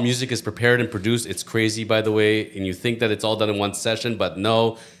learned how music is prepared and produced. It's crazy, by the way. And you think that it's all done in one session, but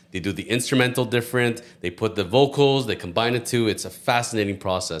no. They do the instrumental different. They put the vocals. They combine it too. It's a fascinating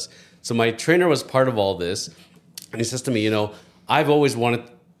process. So my trainer was part of all this. And he says to me, I've always wanted...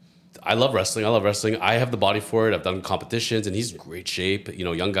 I love wrestling. I have the body for it. I've done competitions, and he's in great shape,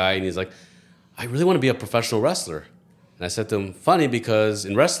 young guy. And he's like, I really want to be a professional wrestler. And I said to him, funny, because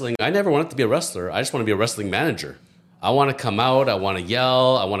in wrestling, I never wanted to be a wrestler. I just want to be a wrestling manager. I want to come out. I want to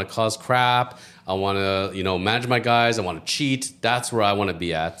yell. I want to cause crap. I want to, manage my guys. I want to cheat. That's where I want to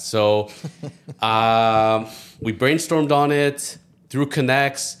be at. So we brainstormed on it through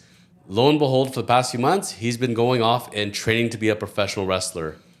Connects. Lo and behold, for the past few months, he's been going off and training to be a professional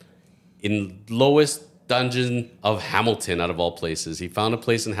wrestler in lowest dungeon of Hamilton, out of all places. He found a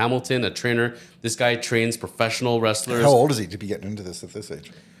place in Hamilton, a trainer. This guy trains professional wrestlers. How old is he to be getting into this at this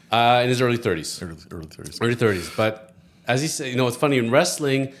age? In his early 30s. Early 30s. Early 30s. But as he said, it's funny, in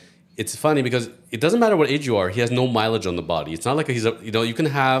wrestling, it's funny because it doesn't matter what age you are. He has no mileage on the body. It's not like you can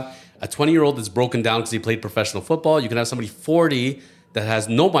have a 20-year-old that's broken down because he played professional football. You can have somebody 40 that has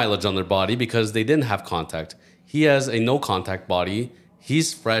no mileage on their body because they didn't have contact. He has a no-contact body.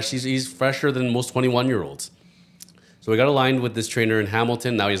 He's fresh. He's fresher than most 21-year-olds. So we got aligned with this trainer in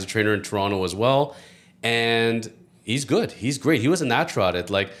Hamilton. Now he has a trainer in Toronto as well. And he's good. He's great. He was a natural at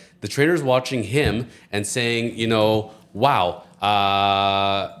it. Like, the trainer's watching him and saying, wow,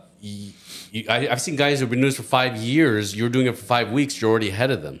 I've seen guys who've been doing this for 5 years. You're doing it for 5 weeks. You're already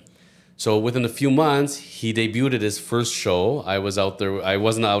ahead of them. So within a few months, he debuted at his first show. I was out there. I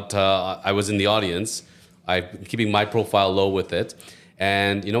wasn't out. I was in the audience. I'm keeping my profile low with it.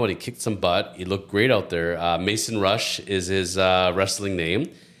 And you know what? He kicked some butt. He looked great out there. Mason Rush is his wrestling name.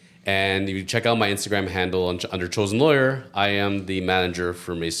 And if you check out my Instagram handle under Chosen Lawyer, I am the manager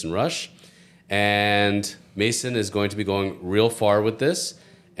for Mason Rush. And Mason is going to be going real far with this.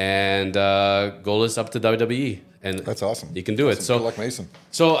 And goal is up to WWE. And that's awesome. You can do it. So good luck, Mason.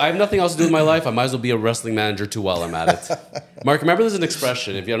 So I have nothing else to do with my life. I might as well be a wrestling manager too while I'm at it. Mark, remember there's an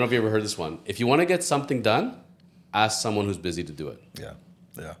expression. I don't know if you ever heard this one. If you want to get something done, ask someone who's busy to do it. Yeah,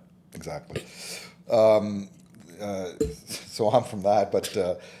 exactly. So I'm from that, but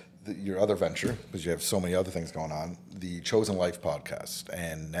your other venture, because you have so many other things going on, the Chosen Life podcast,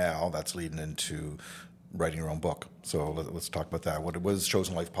 and now that's leading into writing your own book. So let's talk about that. What was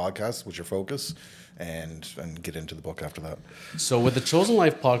Chosen Life podcast? What's your focus? And get into the book after that. So with the Chosen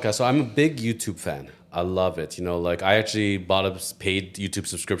Life podcast, so I'm a big YouTube fan. I love it. I actually bought a paid YouTube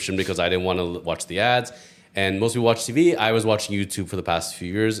subscription because I didn't want to watch the ads. And most people watch TV. I was watching YouTube for the past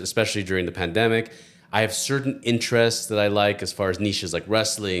few years, especially during the pandemic. I have certain interests that I like as far as niches like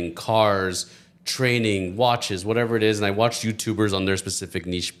wrestling, cars, training, watches, whatever it is. And I watched YouTubers on their specific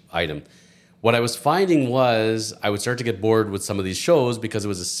niche item. What I was finding was I would start to get bored with some of these shows because it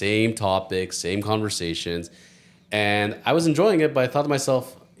was the same topic, same conversations. And I was enjoying it, but I thought to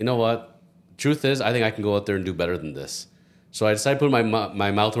myself, you know what? Truth is, I think I can go out there and do better than this. So I decided to put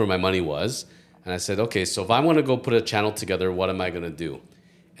my mouth where my money was. And I said, okay, so if I want to go put a channel together, what am I going to do?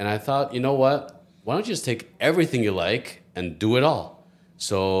 And I thought, you know what? Why don't you just take everything you like and do it all?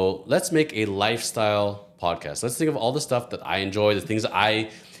 So let's make a lifestyle podcast. Let's think of all the stuff that I enjoy, the things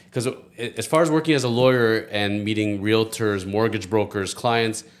because as far as working as a lawyer and meeting realtors, mortgage brokers,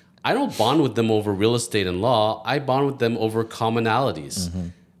 clients, I don't bond with them over real estate and law. I bond with them over commonalities,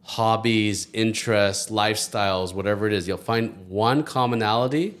 hobbies, interests, lifestyles, whatever it is. You'll find one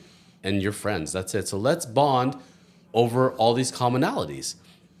commonality and you're friends. That's it. So let's bond over all these commonalities.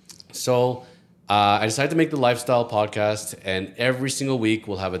 So I decided to make the lifestyle podcast, and every single week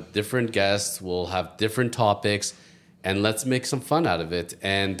we'll have a different guest. We'll have different topics, and let's make some fun out of it.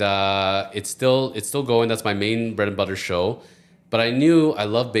 And it's still going. That's my main bread and butter show. But I knew I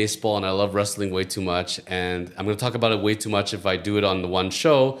love baseball and I love wrestling way too much, and I'm going to talk about it way too much if I do it on the one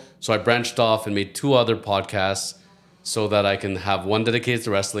show. So I branched off and made 2 other podcasts so that I can have one dedicated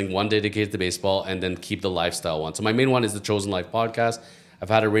to wrestling, one dedicated to baseball, and then keep the lifestyle one. So my main one is the Chosen Life podcast. I've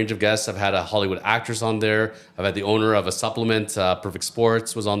had a range of guests. I've had a Hollywood actress on there. I've had the owner of a supplement, Perfect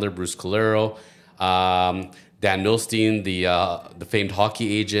Sports, was on there, Bruce Calero. Dan Milstein, the famed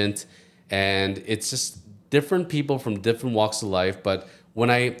hockey agent. And it's just different people from different walks of life. But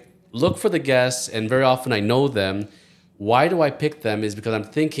when I look for the guests, and very often I know them, why do I pick them is because I'm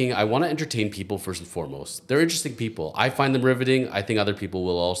thinking I want to entertain people first and foremost. They're interesting people. I find them riveting. I think other people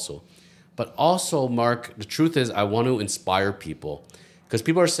will also. But also, Mark, the truth is I want to inspire people. Because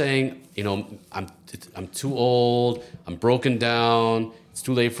people are saying, you know, I'm too old, I'm broken down, it's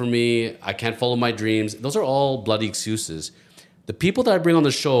too late for me, I can't follow my dreams. Those are all bloody excuses. The people that I bring on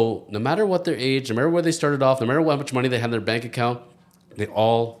the show, no matter what their age, no matter where they started off, no matter how much money they had in their bank account, they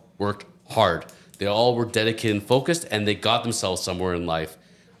all worked hard. They all were dedicated and focused, and they got themselves somewhere in life.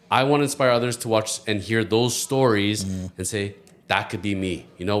 I want to inspire others to watch and hear those stories and say, that could be me.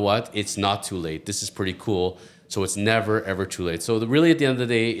 You know what? It's not too late. This is pretty cool. So it's never, ever too late. So really, at the end of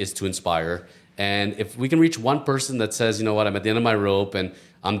the day, is to inspire. And if we can reach one person that says, you know what, I'm at the end of my rope and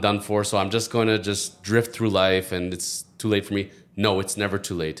I'm done for, so I'm just going to just drift through life and it's too late for me. No, it's never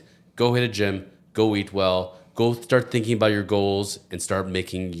too late. Go hit a gym. Go eat well. Go start thinking about your goals and start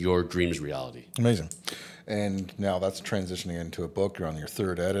making your dreams reality. Amazing. And now that's transitioning into a book. You're on your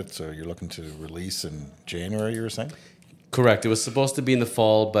 3rd edit, so you're looking to release in January, you were saying? Correct. It was supposed to be in the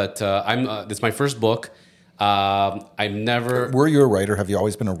fall, but it's my first book. I've never... Were you a writer? Have you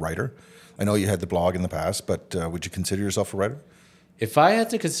always been a writer? I know you had the blog in the past, but would you consider yourself a writer? If I had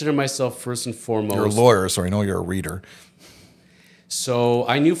to consider myself first and foremost... You're a lawyer, so I know you're a reader. So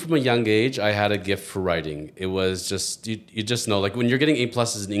I knew from a young age I had a gift for writing. It was just, you just know, like when you're getting A+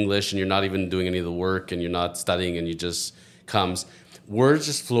 in English and you're not even doing any of the work and you're not studying and you just comes, words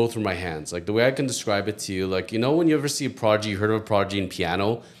just flow through my hands. Like the way I can describe it to you, like, you know, when you ever see a prodigy, you heard of a prodigy in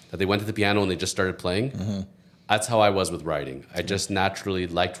piano, that they went to the piano and they just started playing? Mm-hmm. That's how I was with writing. I just naturally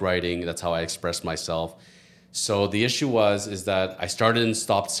liked writing. That's how I expressed myself. So the issue is that I started and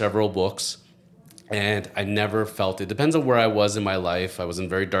stopped several books. And I never felt it. Depends on where I was in my life. I was in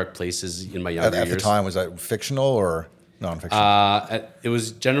very dark places in my younger years. At the time, was that fictional or nonfiction? It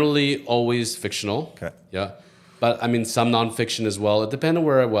was generally always fictional. Okay. Yeah. But I mean, some nonfiction as well. It depended on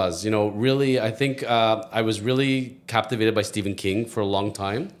where I was. You know, really, I think I was really captivated by Stephen King for a long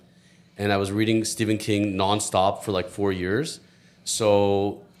time. And I was reading Stephen King nonstop for like 4 years.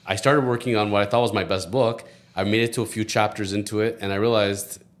 So I started working on what I thought was my best book. I made it to a few chapters into it, and I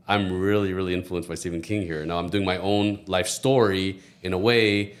realized I'm really, really influenced by Stephen King here. Now I'm doing my own life story in a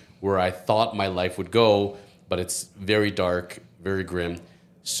way where I thought my life would go, but it's very dark, very grim.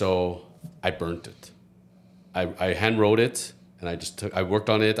 So I burnt it. I hand wrote it, and I worked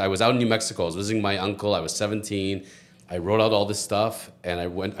on it. I was out in New Mexico. I was visiting my uncle. I was 17. I wrote out all this stuff, and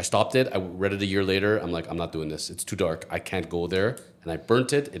I stopped it. I read it a year later. I'm like, I'm not doing this. It's too dark. I can't go there. And I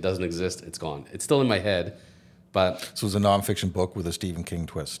burnt it. It doesn't exist. It's gone. It's still in my head. But so it was a nonfiction book with a Stephen King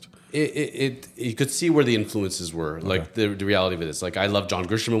twist. You could see where the influences were, okay. Like the reality of it is. Like I loved John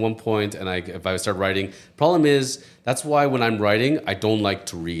Grisham at one point, and if I start writing, problem is that's why when I'm writing, I don't like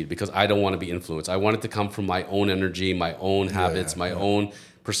to read because I don't want to be influenced. I want it to come from my own energy, my own habits, my own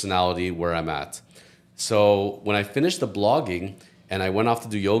personality, where I'm at. So when I finished the blogging and I went off to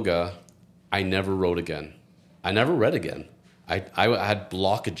do yoga, I never wrote again. I never read again. I had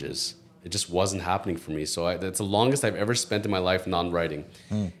blockages. It just wasn't happening for me. So that's the longest I've ever spent in my life non-writing.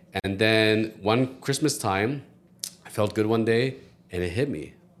 And then one Christmas time, I felt good one day, and it hit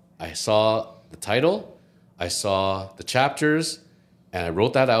me. I saw the title, I saw the chapters, and I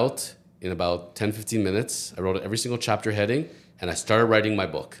wrote that out in about 10, 15 minutes. I wrote every single chapter heading, and I started writing my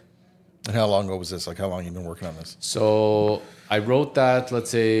book. And how long ago was this? Like, how long have you been working on this? So I wrote that, let's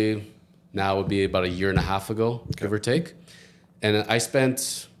say, now would be about a year and a half ago, give or take. And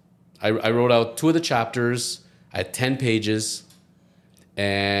I wrote out 2 of the chapters. I had 10 pages,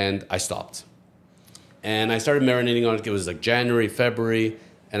 and I stopped. And I started marinating on it. It was like January, February.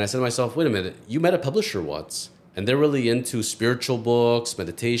 And I said to myself, wait a minute, you met a publisher once, and they're really into spiritual books,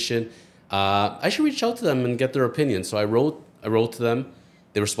 meditation. I should reach out to them and get their opinion. So I wrote to them.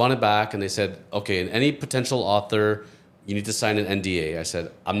 They responded back, and they said, okay, and any potential author, you need to sign an NDA. I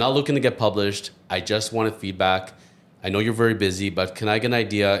said, I'm not looking to get published. I just wanted feedback. I know you're very busy, but can I get an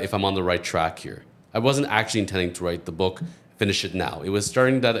idea if I'm on the right track here? I wasn't actually intending to write the book, finish it now. It was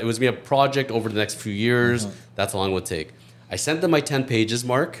going to be a project over the next few years. That's how long it would take. I sent them my 10 pages,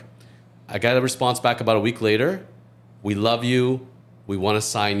 Mark. I got a response back about a week later. We love you. We want to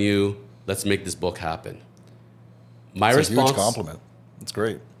sign you. Let's make this book happen. My response, a huge compliment. It's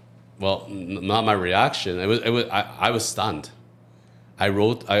great. Well, not my reaction. I was stunned. We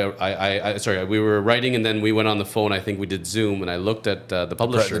were writing, and then we went on the phone. I think we did Zoom, and I looked at the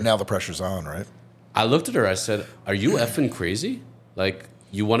publisher. Now the pressure's on, right? I looked at her. I said, are you effing crazy? Like,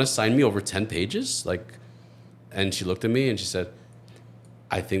 you want to sign me over 10 pages? Like, and she looked at me and she said,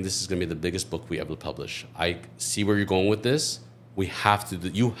 I think this is going to be the biggest book we ever publish. I see where you're going with this. You have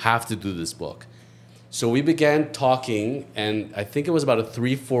to do this book. So we began talking, and I think it was about a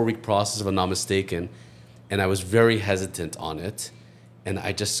 3-4 week process, if I'm not mistaken. And I was very hesitant on it. And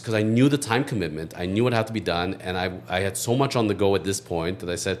because I knew the time commitment, I knew it had to be done. And I had so much on the go at this point that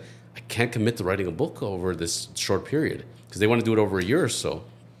I said, I can't commit to writing a book over this short period because they want to do it over a year or so.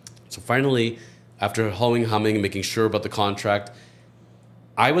 So finally, after humming and making sure about the contract,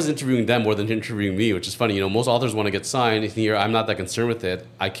 I was interviewing them more than interviewing me, which is funny. Most authors want to get signed. Here, I'm not that concerned with it.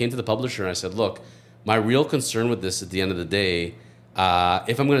 I came to the publisher and I said, look, my real concern with this at the end of the day,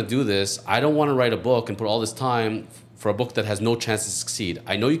 if I'm going to do this, I don't want to write a book and put all this time for a book that has no chance to succeed.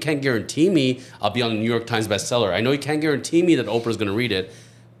 I know you can't guarantee me I'll be on the New York Times bestseller. I know you can't guarantee me that Oprah's going to read it.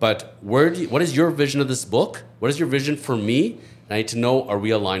 But what is your vision of this book? What is your vision for me? And I need to know, are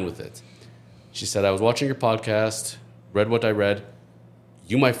we aligned with it? She said, I was watching your podcast, read what I read.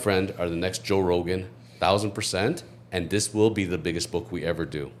 You, my friend, are the next Joe Rogan, 1,000%, and this will be the biggest book we ever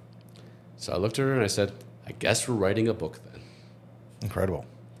do. So I looked at her and I said, I guess we're writing a book then. Incredible.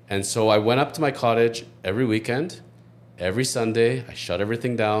 And so I went up to my cottage every weekend, every Sunday. I shut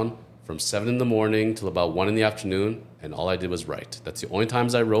everything down from 7 in the morning till about 1 in the afternoon, and all I did was write. That's the only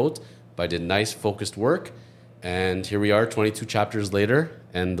times I wrote, but I did nice, focused work. And here we are, 22 chapters later,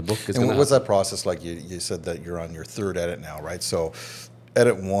 and the book is going to. And what's that process like? You said that you're on your 3rd edit now, right? So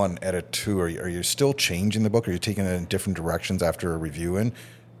edit 1, edit 2, are you still changing the book? Are you taking it in different directions after a reviewing?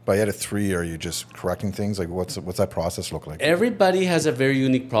 By edit 3, are you just correcting things? Like, what's that process look like? Everybody has a very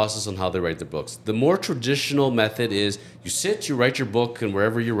unique process on how they write their books. The more traditional method is you write your book and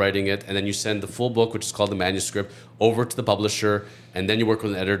wherever you're writing it, and then you send the full book, which is called the manuscript, over to the publisher, and then you work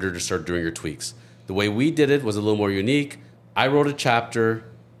with an editor to start doing your tweaks. The way we did it was a little more unique. I wrote a chapter,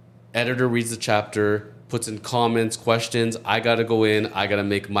 editor reads the chapter, puts in comments, questions. I got to go in, I got to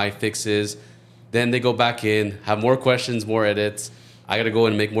make my fixes. Then they go back in, have more questions, more edits. I got to go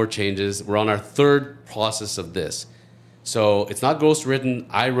in and make more changes. We're on our 3rd process of this. So it's not ghost written.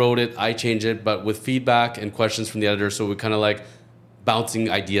 I wrote it, I changed it, but with feedback and questions from the editor. So we're kind of like bouncing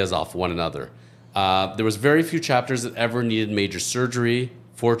ideas off one another. There was very few chapters that ever needed major surgery,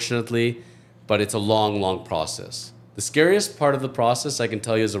 fortunately, but it's a long, long process. The scariest part of the process, I can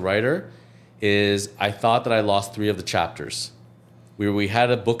tell you as a writer, is I thought that I lost 3 of the chapters. We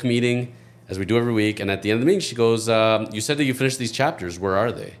had a book meeting, as we do every week, and at the end of the meeting, she goes, you said that you finished these chapters. Where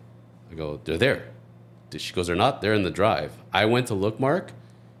are they? I go, they're there. She goes, they're not. They're in the drive. I went to look, Mark.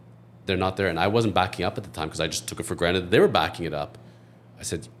 They're not there. And I wasn't backing up at the time because I just took it for granted that they were backing it up. I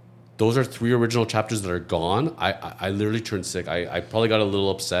said, those are 3 original chapters that are gone. I literally turned sick. I probably got a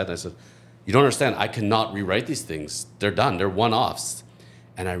little upset. I said, you don't understand. I cannot rewrite these things. They're done. They're one-offs.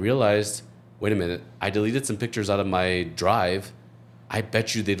 And I realized, wait a minute. I deleted some pictures out of my drive. I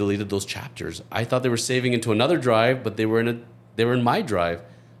bet you they deleted those chapters. I thought they were saving into another drive, but they were in my drive.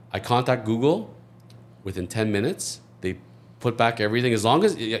 I contact Google. Within 10 minutes, they put back everything. As long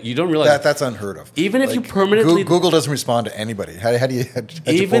as you don't realize that's unheard of. Even if you permanently Google doesn't respond to anybody. How do you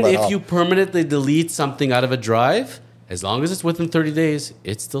even if you permanently delete something out of a drive, as long as it's within 30 days,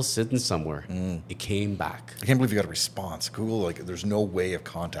 it's still sitting somewhere. It came back. I can't believe you got a response. Google, there's no way of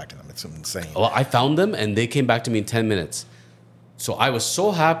contacting them. It's insane. Well, I found them and they came back to me in 10 minutes. So I was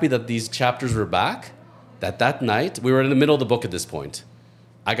so happy that these chapters were back that night, we were in the middle of the book at this point.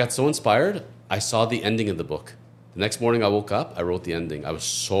 I got so inspired, I saw the ending of the book. The next morning I woke up, I wrote the ending. I was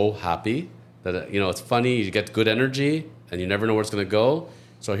so happy that, it's funny, you get good energy and you never know where it's going to go.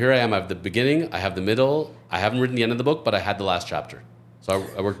 So here I am, I have the beginning, I have the middle, I haven't written the end of the book, but I had the last chapter. So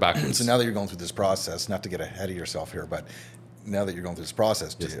I worked backwards. So now that you're going through this process, not to get ahead of yourself here, but now that you're going through this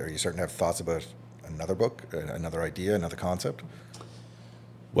process, Yes. Are you starting to have thoughts about another book, another idea, another concept?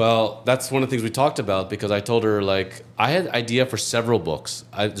 Well, that's one of the things we talked about because I told her, I had idea for several books.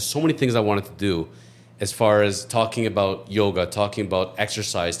 There's so many things I wanted to do as far as talking about yoga, talking about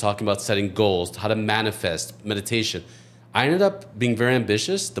exercise, talking about setting goals, how to manifest, meditation. I ended up being very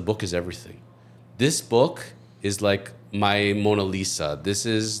ambitious. The book is everything. This book is like my Mona Lisa. This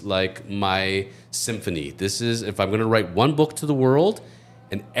is like my symphony. This is, if I'm going to write one book to the world,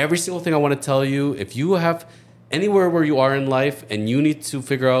 and every single thing I want to tell you, if you have anywhere where you are in life and you need to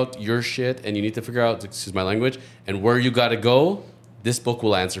figure out your shit and you need to figure out, excuse my language, and where you got to go, this book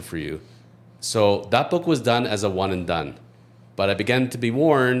will answer for you. So that book was done as a one and done. But I began to be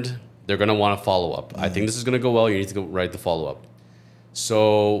warned, they're going to want a follow-up. I think this is going to go well. You need to go write the follow-up.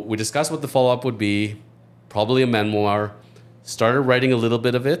 So we discussed what the follow-up would be, probably a memoir, started writing a little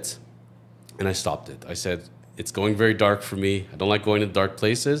bit of it, and I stopped it. I said, it's going very dark for me. I don't like going to dark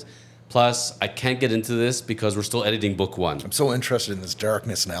places. Plus, I can't get into this because we're still editing book one. I'm so interested in this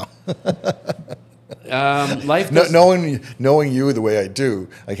darkness now. Life knowing you the way I do,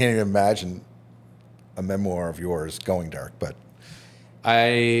 I can't even imagine a memoir of yours going dark. But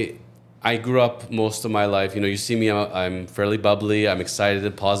I grew up most of my life. You see me, I'm fairly bubbly. I'm excited,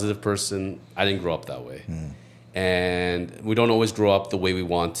 a positive person. I didn't grow up that way. And we don't always grow up the way we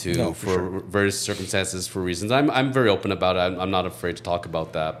want to for various circumstances, for reasons. I'm very open about it. I'm not afraid to talk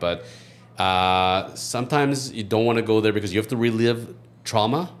about that. But sometimes you don't want to go there because you have to relive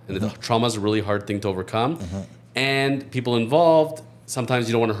trauma. And trauma is a really hard thing to overcome. And people involved, sometimes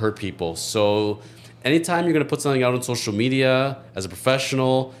you don't want to hurt people. So anytime you're going to put something out on social media as a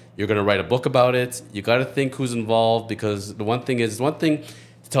professional, you're going to write a book about it, you got to think who's involved, because the one thing is, it's one thing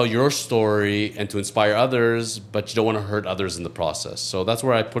to tell your story and to inspire others, but you don't want to hurt others in the process. So that's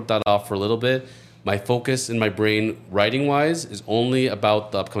where I put that off for a little bit. My focus in my brain, writing-wise, is only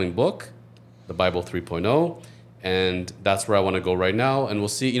about the upcoming book, The Bible 3.0, and that's where I want to go right now. And we'll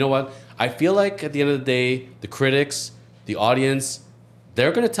see. You know what? I feel like at the end of the day, the critics, the audience,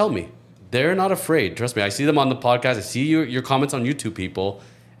 they're going to tell me. They're not afraid. Trust me. I see them on the podcast. I see your comments on YouTube, people.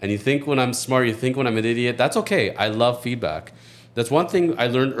 And you think when I'm smart, you think when I'm an idiot. That's okay. I love feedback. That's one thing I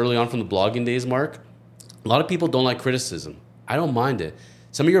learned early on from the blogging days, Mark. A lot of people don't like criticism. I don't mind it.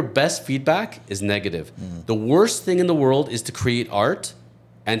 Some of your best feedback is negative. The worst thing in the world is to create art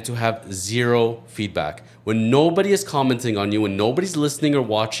and to have zero feedback. When nobody is commenting on you, when nobody's listening or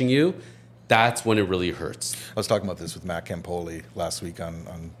watching you, that's when it really hurts. I was talking about this with Matt Campoli last week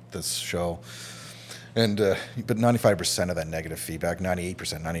on this show. And but 95% of that negative feedback, 98%,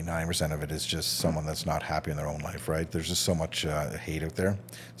 99% of it is just someone that's not happy in their own life, right? There's just so much hate out there.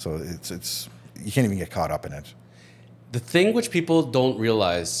 So it's you can't even get caught up in it. The thing which people don't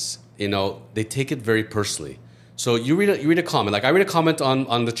realize, they take it very personally. So you read a comment, like I read a comment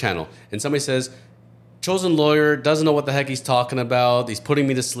on the channel, and somebody says, chosen lawyer, doesn't know what the heck he's talking about, he's putting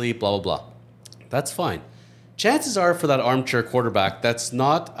me to sleep, blah, blah, blah. That's fine. Chances are for that armchair quarterback, that's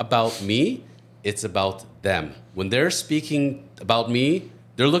not about me, it's about them. When they're speaking about me,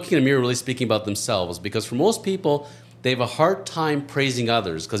 they're looking in a mirror really speaking about themselves, because for most people, they have a hard time praising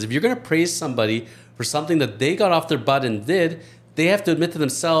others. Because if you're going to praise somebody for something that they got off their butt and did, they have to admit to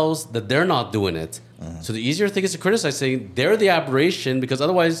themselves that they're not doing it. So the easier thing is to criticize, saying they're the aberration, because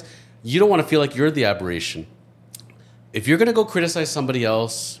otherwise you don't want to feel like you're the aberration. If you're going to go criticize somebody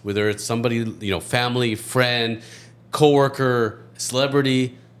else, whether it's somebody, family, friend, coworker,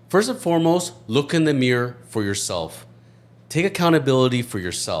 celebrity, first and foremost, look in the mirror for yourself. Take accountability for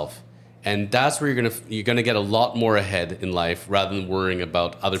yourself. And that's where you're gonna get a lot more ahead in life rather than worrying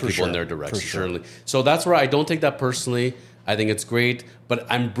about other people in their direction. Certainly. So that's where I don't take that personally. I think it's great, but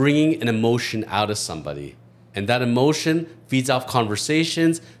I'm bringing an emotion out of somebody. And that emotion feeds off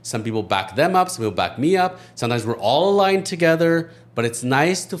conversations. Some people back them up, some people back me up. Sometimes we're all aligned together, but it's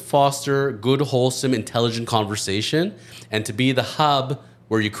nice to foster good, wholesome, intelligent conversation and to be the hub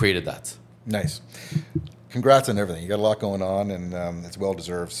where you created that. Nice. Congrats on everything. You got a lot going on, and it's well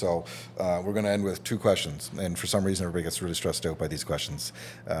deserved. So we're going to end with two questions. And for some reason, everybody gets really stressed out by these questions.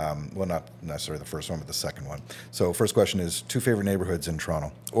 Well, not necessarily the first one, but the second one. So first question is, two favorite neighborhoods in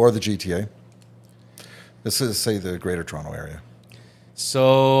Toronto or the GTA? This is, say, the Greater Toronto area.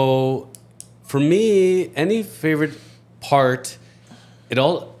 So for me, any favorite part, it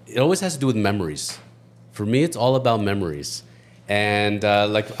always has to do with memories. For me, it's all about memories. And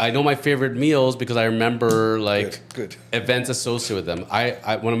like I know my favorite meals because I remember like Good. events associated with them.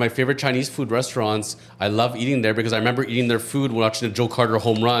 I one of my favorite Chinese food restaurants. I love eating there because I remember eating their food watching the Joe Carter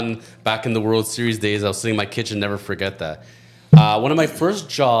home run back in the World Series days. I was sitting in my kitchen, never forget that. One of my first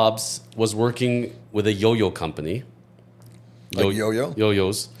jobs was working with a yo-yo company. Like yo-yo?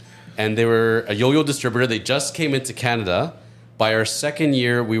 Yo-yos. And they were a yo-yo distributor. They just came into Canada. By our second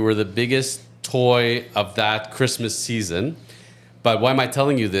year, we were the biggest toy of that Christmas season. But why am I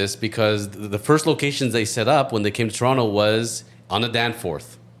telling you this? Because the first locations they set up when they came to Toronto was on the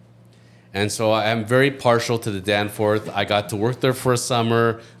Danforth. And so I am very partial to the Danforth. I got to work there for a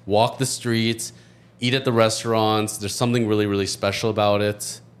summer, walk the streets, eat at the restaurants. There's something really, really special about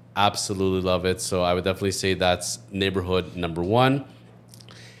it. Absolutely love it. So I would definitely say that's neighborhood number one.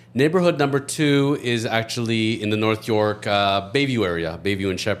 Neighborhood number two is actually in the North York Bayview area, Bayview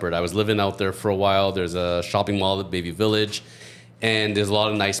and Shepherd. I was living out there for a while. There's a shopping mall at Bayview Village. And there's a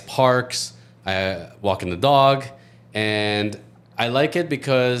lot of nice parks. I walking the dog. And I like it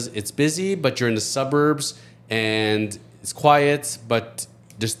because it's busy, but you're in the suburbs. And it's quiet, but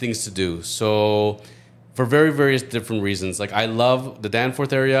there's things to do. So for very various different reasons. Like I love the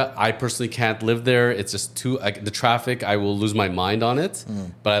Danforth area. I personally can't live there. It's just too, like, the traffic, I will lose my mind on it.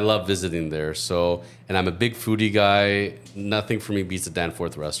 But I love visiting there. So, and I'm a big foodie guy. Nothing for me beats the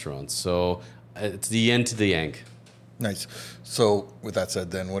Danforth restaurant. So it's the yin to the yang. Nice. So, with that said,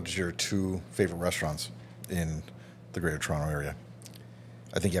 then, what is your two favorite restaurants in the Greater Toronto area?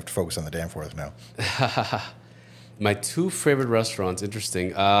 I think you have to focus on the Danforth now. My two favorite restaurants,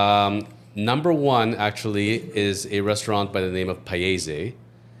 interesting. Number one, actually, is a restaurant by the name of Paese,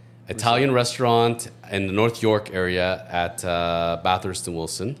 Italian restaurant in the North York area at Bathurst and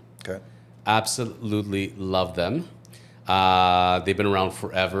Wilson. Okay. Absolutely love them. They've been around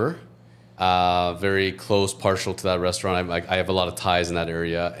forever. Very close, partial to that restaurant. I have a lot of ties in that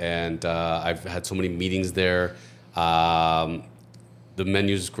area, and I've had so many meetings there. The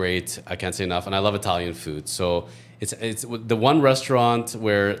menu's great. I can't say enough, and I love Italian food. So it's the one restaurant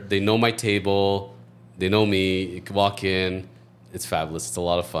where they know my table, they know me. You can walk in. It's fabulous. It's a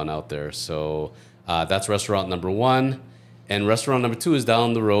lot of fun out there. So that's restaurant number one. And restaurant number two is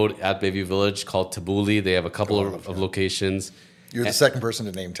down the road at Bayview Village called Tabbouleh. They have a couple of locations. You're the second person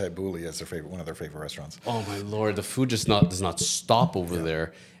to name Tabbouleh as one of their favorite restaurants. Oh my Lord, the food just does not stop over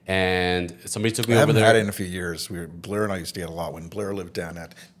there. And somebody took me over there. I haven't had it in a few years. Blair and I used to get a lot when Blair lived down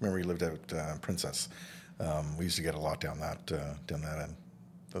at. Remember, he lived out Princess. We used to get a lot down that end.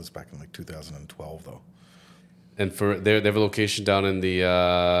 That was back in like 2012, though. And they have a location down in the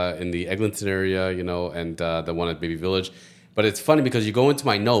Eglinton area, and the one at Bayview Village. But it's funny because you go into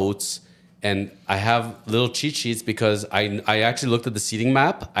my notes. And I have little cheat sheets because I actually looked at the seating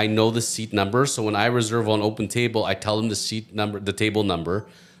map. I know the seat number. So when I reserve on Open Table, I tell them the seat number, the table number.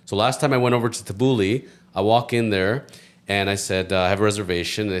 So last time I went over to Tabbouleh, I walk in there and I said, I have a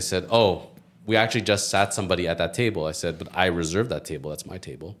reservation. And they said, oh, we actually just sat somebody at that table. I said, but I reserved that table. That's my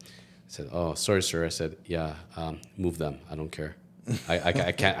table. I said, oh, sorry, sir. I said, yeah, move them. I don't care.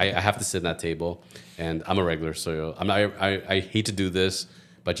 I can't. I have to sit at that table. And I'm a regular. So I hate to do this.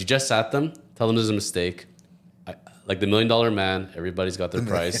 But you just sat them, tell them there's a mistake. Like the $1 Million Man, everybody's got their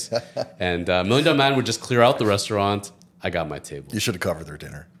price. And $1 Million Man would just clear out the restaurant. I got my table. You should have covered their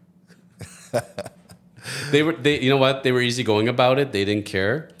dinner. You know what? They were easygoing about it. They didn't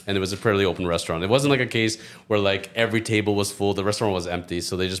care. And it was a fairly open restaurant. It wasn't like a case where like every table was full. The restaurant was empty.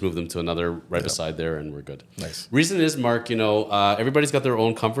 So they just moved them to another right beside there and we're good. Nice. Reason is, Mark, everybody's got their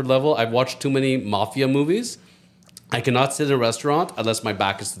own comfort level. I've watched too many mafia movies. I cannot sit in a restaurant unless my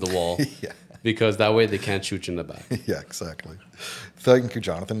back is to the wall. Yeah. Because that way they can't shoot you in the back. Yeah, exactly. Thank you,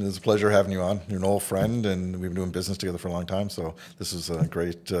 Jonathan. It was a pleasure having you on. You're an old friend, and we've been doing business together for a long time. So this is a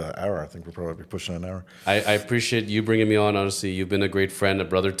great hour. I think we're probably pushing an hour. I appreciate you bringing me on. Honestly, you've been a great friend, a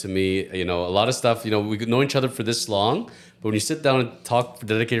brother to me. A lot of stuff. We know each other for this long, but when you sit down and talk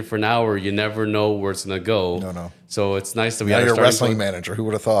dedicated for an hour, you never know where it's going to go. No. So it's nice that we have a wrestling manager. Who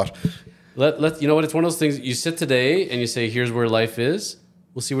would have thought? You know what? It's one of those things. You sit today and you say, "Here's where life is."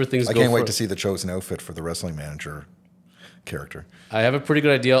 We'll see where things go. I can't wait to see the chosen outfit for the wrestling manager character. I have a pretty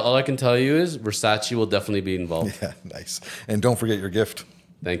good idea. All I can tell you is Versace will definitely be involved. Yeah, nice. And don't forget your gift.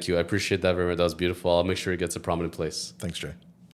 Thank you. I appreciate that very much. That was beautiful. I'll make sure it gets a prominent place. Thanks, Jay.